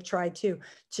and they've tried too,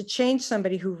 to change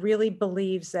somebody who really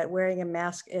believes that wearing a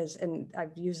mask is, and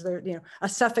I've used a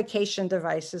suffocation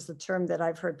device is the term that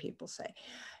I've heard people say,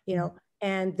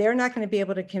 and they're not going to be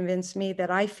able to convince me that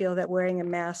I feel that wearing a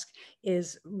mask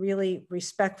is really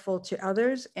respectful to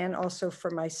others and also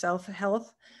for my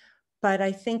self-health. But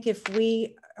I think if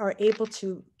we are able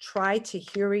to try to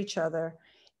hear each other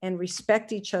and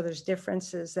respect each other's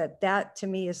differences, that to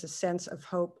me is a sense of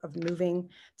hope of moving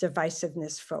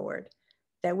divisiveness forward.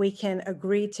 That we can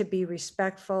agree to be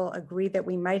respectful, agree that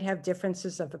we might have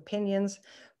differences of opinions,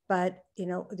 but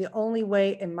the only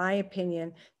way, in my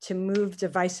opinion, to move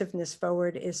divisiveness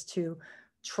forward is to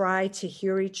try to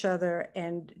hear each other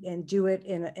and do it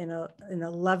in a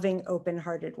loving,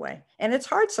 open-hearted way. And it's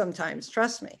hard sometimes,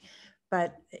 trust me,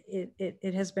 but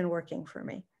it has been working for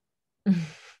me.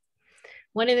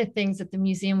 One of the things at the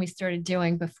museum we started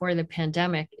doing before the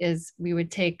pandemic is we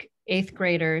would take 8th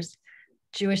graders,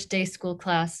 Jewish day school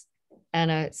class,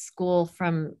 and a school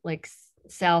from like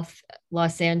South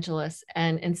Los Angeles.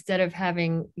 And instead of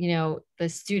having, the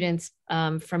students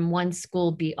from one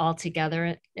school be all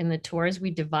together in the tours,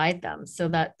 we divide them so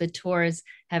that the tours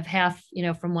have half,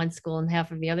 from one school and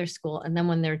half of the other school. And then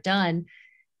when they're done,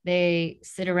 they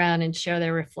sit around and share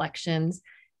their reflections,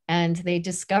 and they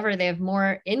discover they have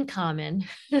more in common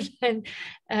than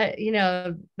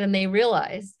than they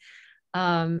realize.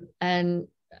 And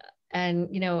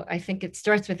I think it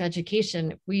starts with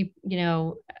education. We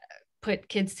put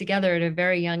kids together at a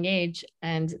very young age,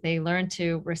 and they learn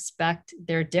to respect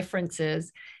their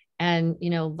differences and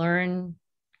learn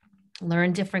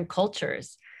different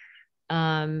cultures.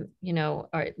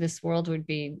 This world would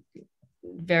be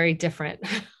very different.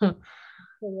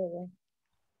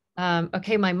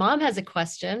 Okay, my mom has a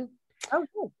question. Oh,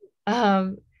 good.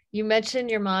 You mentioned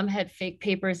your mom had fake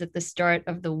papers at the start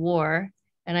of the war.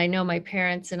 And I know my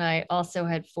parents and I also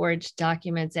had forged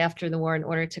documents after the war in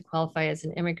order to qualify as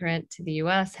an immigrant to the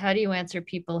US. How do you answer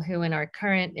people who, in our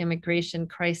current immigration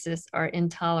crisis, are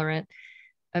intolerant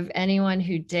of anyone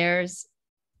who dares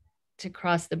to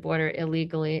cross the border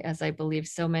illegally, as I believe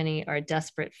so many are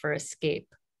desperate for escape?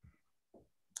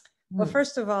 Well,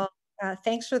 first of all,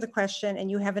 thanks for the question.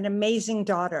 And you have an amazing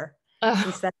daughter. Oh,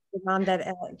 Is that the mom that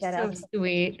so asked?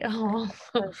 sweet. Oh.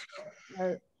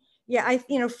 Yeah,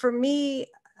 for me,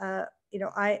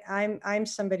 I'm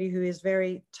somebody who is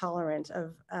very tolerant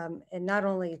of, and not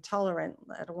only tolerant,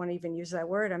 I don't want to even use that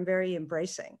word, I'm very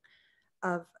embracing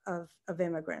of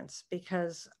immigrants,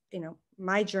 because,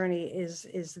 my journey is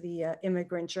the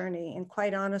immigrant journey. And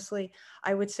quite honestly,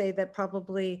 I would say that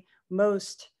probably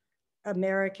most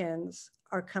Americans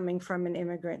are coming from an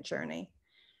immigrant journey.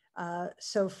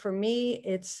 So for me,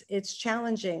 it's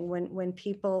challenging when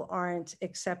people aren't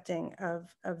accepting of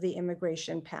the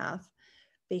immigration path,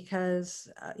 because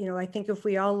I think if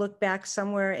we all look back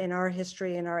somewhere in our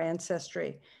history and our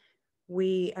ancestry,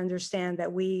 we understand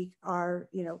that we are,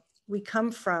 we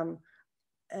come from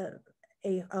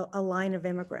a line of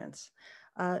immigrants.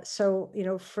 So,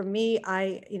 for me,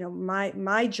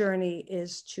 my journey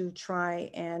is to try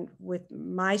and, with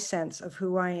my sense of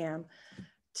who I am,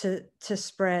 to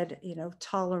spread,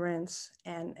 tolerance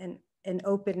and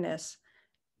openness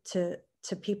to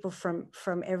people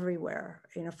from everywhere,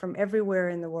 from everywhere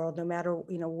in the world, no matter,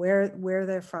 where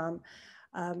they're from.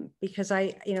 Because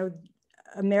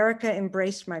America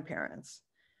embraced my parents.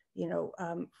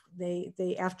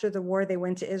 They after the war, they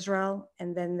went to Israel,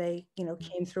 and then they,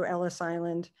 came through Ellis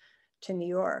Island to New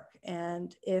York.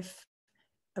 And if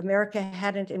America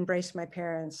hadn't embraced my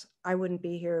parents, I wouldn't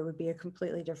be here. It would be a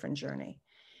completely different journey.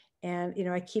 And,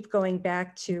 I keep going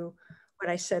back to what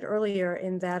I said earlier,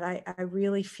 in that I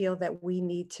really feel that we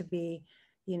need to be,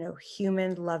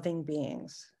 human loving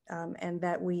beings, and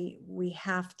that we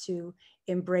have to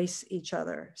embrace each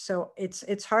other. So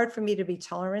it's hard for me to be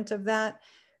tolerant of that,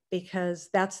 because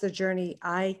that's the journey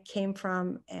I came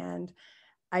from. And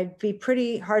I'd be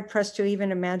pretty hard pressed to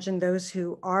even imagine those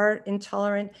who are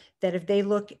intolerant, that if they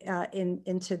look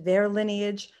into their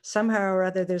lineage, somehow or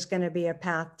other, there's going to be a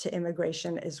path to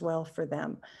immigration as well for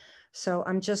them. So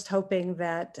I'm just hoping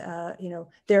that,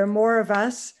 there are more of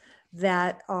us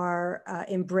that are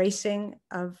embracing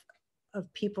of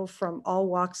people from all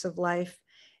walks of life,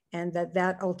 and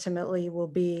that ultimately will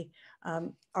be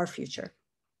our future.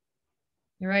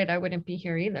 You're right. I wouldn't be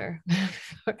here either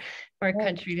if our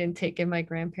country didn't take in my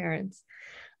grandparents.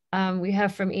 We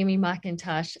have from Amy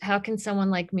McIntosh: how can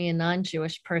someone like me, a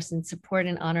non-Jewish person, support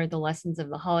and honor the lessons of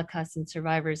the Holocaust and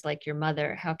survivors like your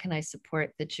mother? How can I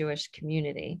support the Jewish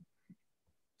community?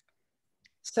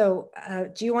 So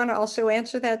do you want to also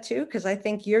answer that too? Because I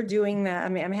think you're doing that. I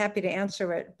mean, I'm happy to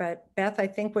answer it, but Beth, I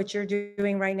think what you're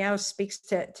doing right now speaks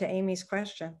to Amy's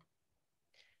question.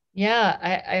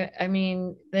 Yeah, I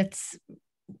mean, that's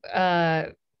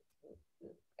it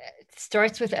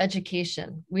starts with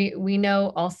education. We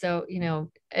know also,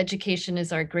 education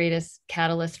is our greatest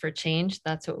catalyst for change.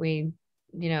 That's what we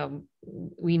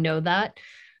know that.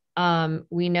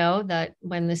 We know that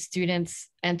when the students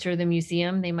enter the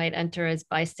museum, they might enter as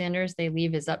bystanders, they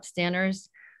leave as upstanders.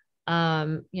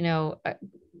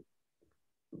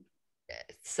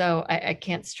 So I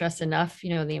can't stress enough,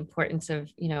 the importance of,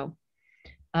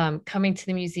 coming to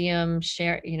the museum,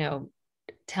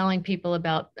 telling people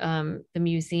about the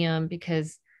museum,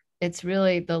 because it's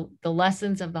really the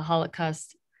lessons of the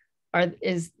Holocaust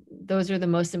those are the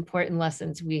most important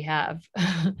lessons we have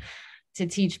to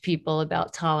teach people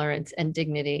about tolerance and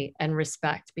dignity and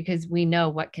respect, because we know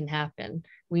what can happen.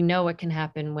 We know what can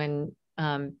happen when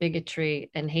bigotry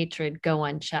and hatred go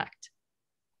unchecked.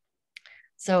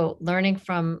 So learning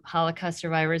from Holocaust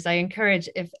survivors, I encourage,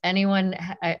 if anyone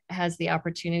has the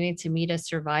opportunity to meet a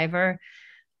survivor,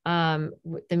 the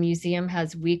museum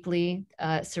has weekly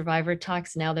survivor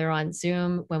talks. Now they're on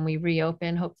Zoom. When we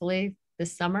reopen, hopefully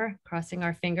this summer, crossing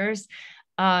our fingers,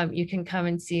 you can come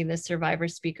and see the survivor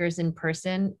speakers in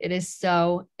person. It is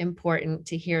so important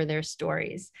to hear their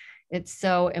stories. It's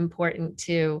so important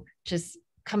to just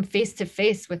come face to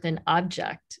face with an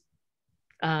object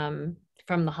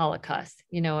from the Holocaust,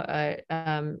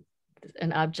 an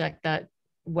object that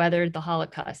weathered the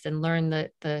Holocaust, and learn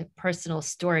the personal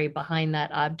story behind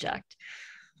that object.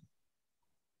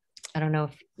 I don't know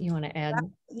if you want to add.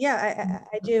 Yeah,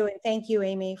 I do. And thank you,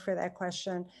 Amy, for that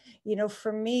question.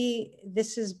 For me,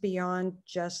 this is beyond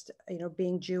just,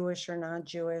 being Jewish or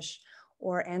non-Jewish,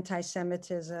 or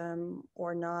anti-Semitism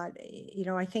or not.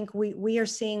 I think we are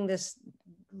seeing this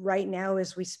right now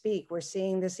as we speak. We're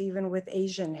seeing this even with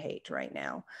Asian hate right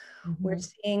now. Mm-hmm. We're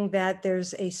seeing that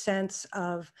there's a sense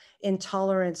of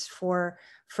intolerance for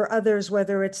others,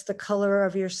 whether it's the color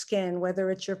of your skin,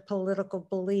 whether it's your political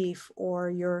belief or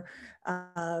your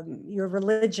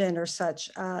religion or such.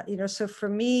 So for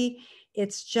me,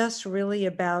 it's just really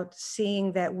about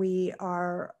seeing that we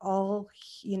are all,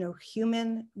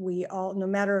 human. We all, no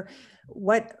matter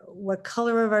what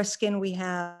color of our skin we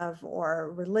have,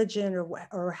 or religion,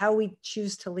 or how we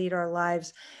choose to lead our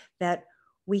lives, that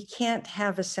we can't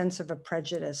have a sense of a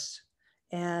prejudice.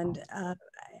 And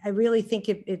I really think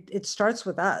it starts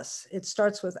with us. It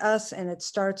starts with us, and it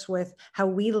starts with how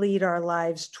we lead our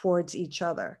lives towards each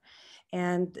other.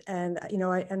 And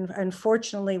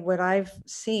unfortunately, what I've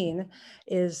seen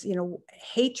is,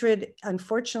 hatred,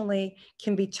 unfortunately,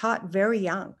 can be taught very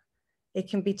young. It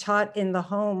can be taught in the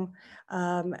home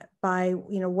by,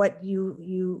 what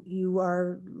you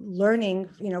are learning,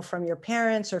 from your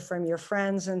parents or from your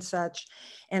friends and such.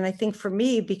 And I think for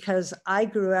me, because I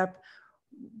grew up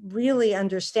really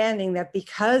understanding that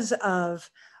because of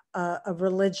a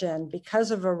religion,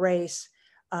 because of a race,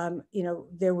 you know,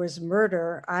 there was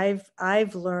murder,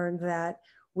 I've learned that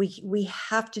we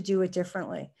have to do it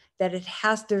differently, that it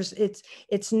has,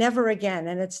 it's never again,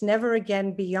 and it's never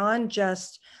again beyond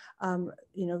just,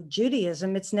 you know,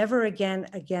 Judaism. It's never again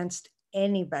against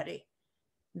anybody.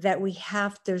 That we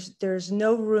have, there's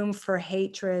no room for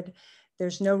hatred.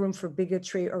 There's no room for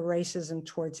bigotry or racism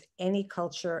towards any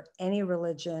culture, any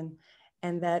religion,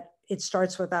 and that it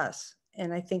starts with us.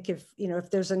 And I think if, you know, if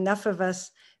there's enough of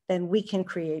us, then we can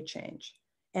create change.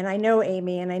 And I know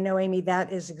Amy,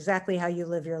 that is exactly how you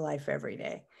live your life every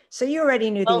day. So you already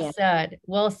knew the answer. Said,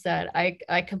 well said.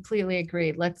 I completely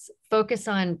agree. Let's focus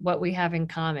on what we have in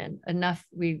common. Enough,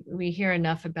 we hear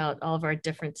enough about all of our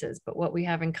differences, but what we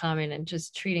have in common, and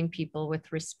just treating people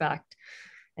with respect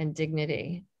and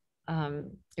dignity.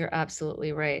 You're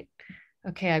absolutely right.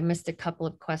 Okay, I missed a couple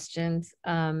of questions.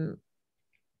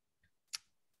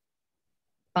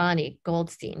 Bonnie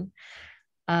Goldstein.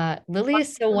 Lili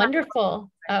is so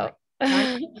wonderful. Oh.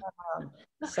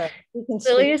 So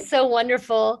Lili is so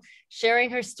wonderful, sharing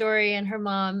her story, and her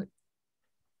mom,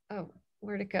 oh,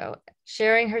 where'd it go?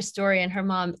 Sharing her story, and her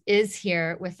mom is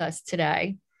here with us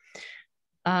today.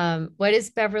 What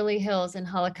is Beverly Hills and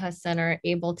Holocaust Center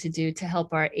able to do to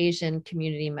help our Asian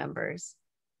community members?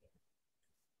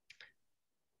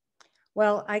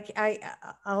 Well,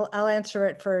 I'll answer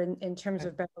it for in terms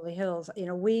of Beverly Hills. You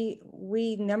know,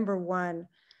 we number one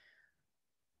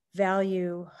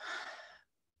value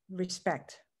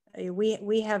respect.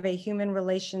 We have a human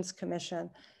relations commission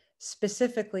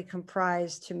specifically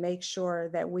comprised to make sure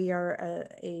that we are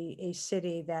a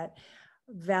city that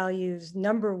values,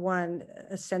 number one,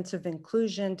 a sense of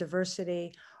inclusion,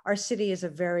 diversity. Our city is a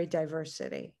very diverse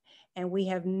city, and we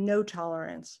have no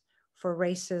tolerance for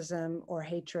racism or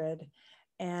hatred.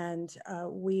 And I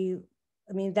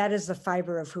mean, that is the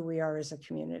fiber of who we are as a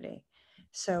community.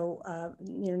 So,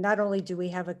 you know, not only do we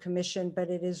have a commission, but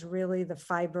it is really the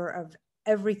fiber of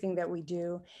everything that we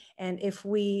do. And if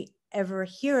we ever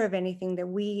hear of anything, that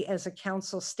we as a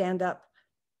council stand up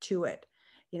to it.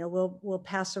 You know, we'll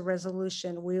pass a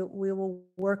resolution. We will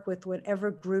work with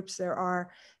whatever groups there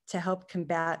are to help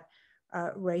combat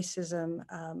racism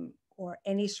or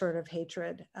any sort of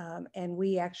hatred. And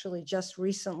we actually just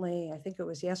recently, I think it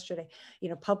was yesterday, you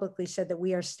know, publicly said that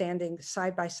we are standing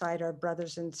side by side our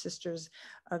brothers and sisters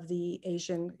of the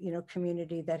Asian, you know,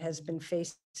 community that has been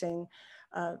facing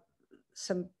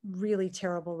some really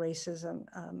terrible racism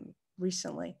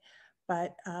recently.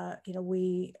 But, you know,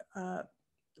 we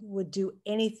would do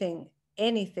anything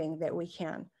that we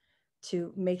can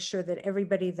to make sure that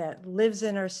everybody that lives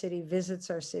in our city, visits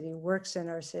our city, works in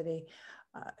our city,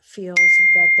 feels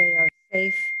that they are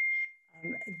safe,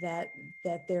 that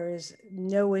there is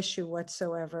no issue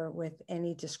whatsoever with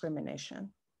any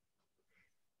discrimination.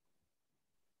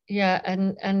 Yeah,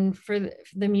 and for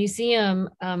the museum,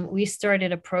 we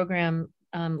started a program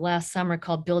last summer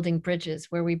called Building Bridges,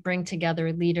 where we bring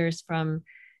together leaders from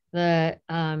the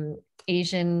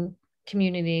Asian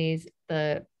communities,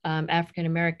 the African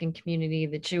American community,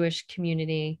 the Jewish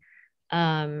community,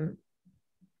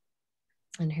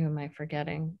 and who am I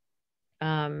forgetting?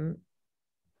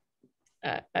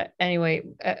 Anyway,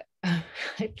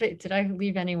 did I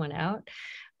leave anyone out?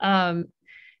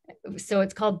 So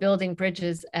it's called Building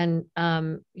Bridges, and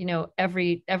you know,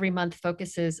 every month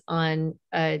focuses on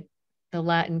the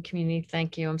Latin community.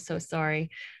 Thank you. I'm so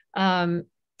sorry.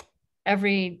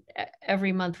 Every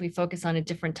month we focus on a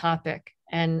different topic,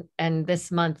 and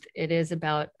this month it is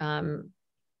about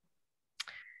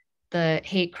the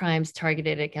hate crimes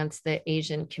targeted against the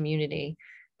Asian community.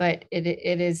 But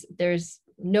there's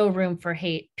no room for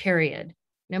hate, period.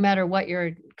 No matter what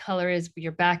your color is,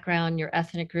 your background, your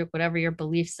ethnic group, whatever your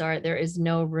beliefs are, there is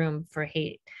no room for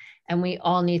hate. And we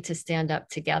all need to stand up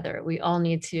together. We all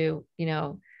need to, you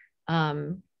know,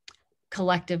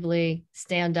 collectively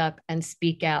stand up and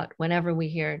speak out whenever we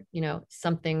hear, you know,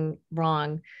 something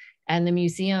wrong. And the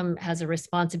museum has a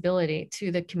responsibility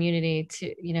to the community,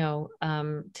 to, you know,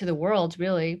 to the world,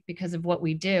 really, because of what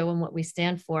we do and what we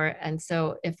stand for. And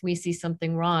so if we see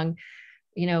something wrong,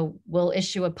 you know, we'll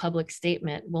issue a public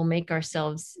statement. We'll make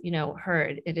ourselves, you know,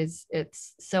 heard.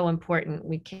 It's so important.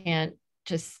 We can't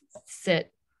just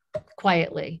sit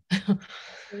quietly.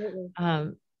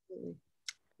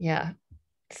 Yeah.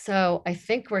 So I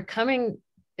think we're coming,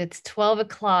 it's 12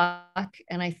 o'clock,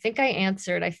 and I think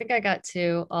I got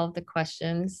to all of the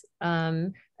questions,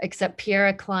 except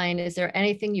Pierre Klein, is there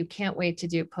anything you can't wait to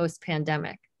do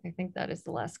post-pandemic? I think that is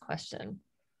the last question.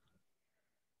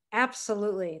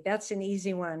 Absolutely. That's an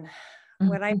easy one.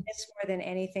 What I miss more than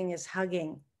anything is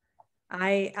hugging.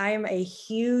 I am a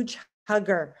huge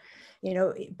hugger. You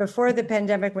know, before the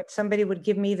pandemic, when somebody would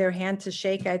give me their hand to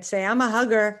shake, I'd say, I'm a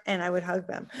hugger, and I would hug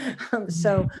them.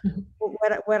 So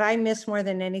what I miss more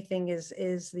than anything is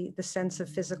the sense of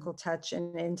physical touch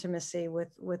and intimacy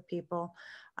with people.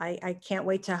 I can't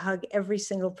wait to hug every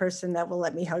single person that will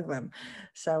let me hug them.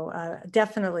 So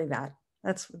definitely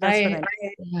that's what I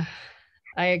mean.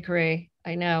 I agree.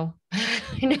 I know.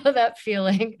 I know that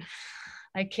feeling.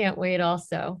 I can't wait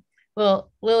also.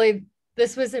 Well, Lili,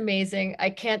 this was amazing. I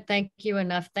can't thank you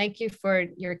enough. Thank you for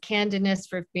your candidness,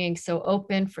 for being so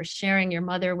open, for sharing your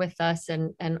mother with us,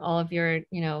 and all of your,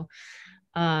 you know,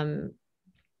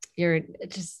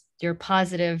 your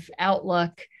positive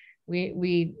outlook.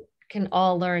 We can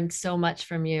all learn so much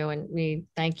from you, and we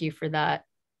thank you for that.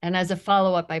 And as a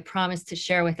follow-up, I promise to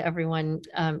share with everyone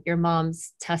your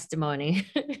mom's testimony.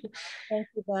 Thank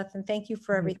you, Beth, and thank you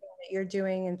for everything that you're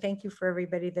doing, and thank you for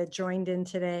everybody that joined in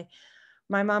today.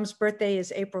 My mom's birthday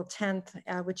is April 10th,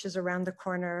 which is around the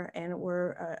corner, and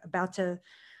we're about to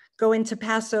go into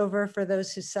Passover for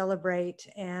those who celebrate.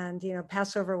 And, you know,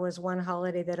 Passover was one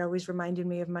holiday that always reminded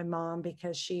me of my mom,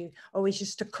 because she always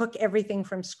used to cook everything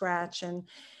from scratch. And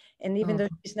even though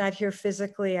she's not here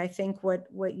physically, I think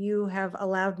what you have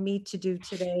allowed me to do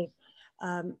today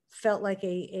felt like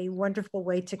a wonderful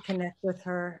way to connect with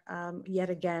her yet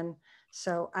again.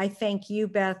 So I thank you,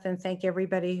 Beth, and thank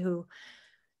everybody who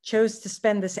chose to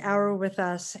spend this hour with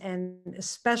us, and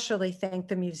especially thank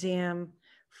the museum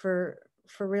for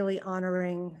really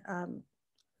honoring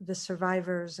the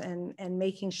survivors and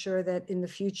making sure that in the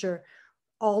future,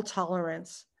 all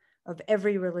tolerance of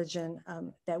every religion,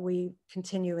 that we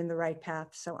continue in the right path.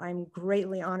 So I'm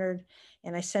greatly honored,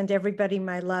 and I send everybody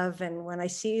my love. And when I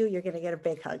see you, you're going to get a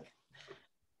big hug.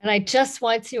 And I just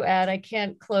want to add, I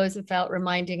can't close without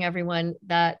reminding everyone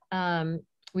that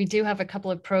we do have a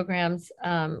couple of programs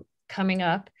coming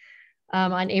up.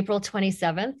 On April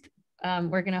 27th,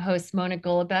 we're going to host Mona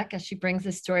Golubeck as she brings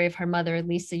the story of her mother,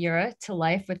 Lisa Yura, to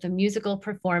life with a musical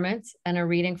performance and a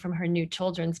reading from her new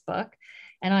children's book.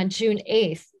 And on June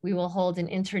 8th, we will hold an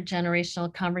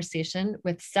intergenerational conversation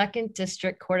with 2nd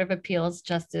District Court of Appeals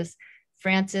Justice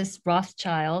Frances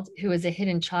Rothschild, who is a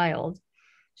hidden child.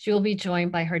 She will be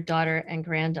joined by her daughter and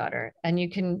granddaughter. And you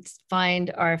can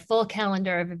find our full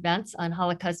calendar of events on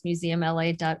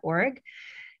holocaustmuseumla.org.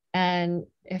 And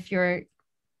if you're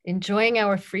enjoying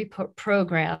our free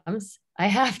programs, I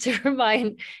have to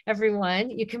remind everyone,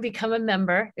 you can become a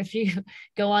member. If you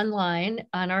go online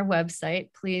on our website,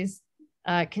 please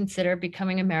consider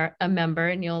becoming a member,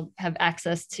 and you'll have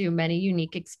access to many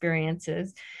unique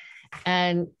experiences.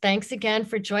 And thanks again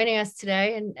for joining us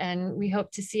today. And we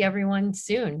hope to see everyone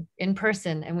soon in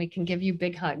person, and we can give you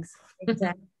big hugs.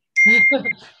 Exactly.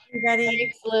 Everybody.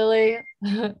 Thanks, Lili.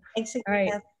 Thanks again. All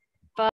right.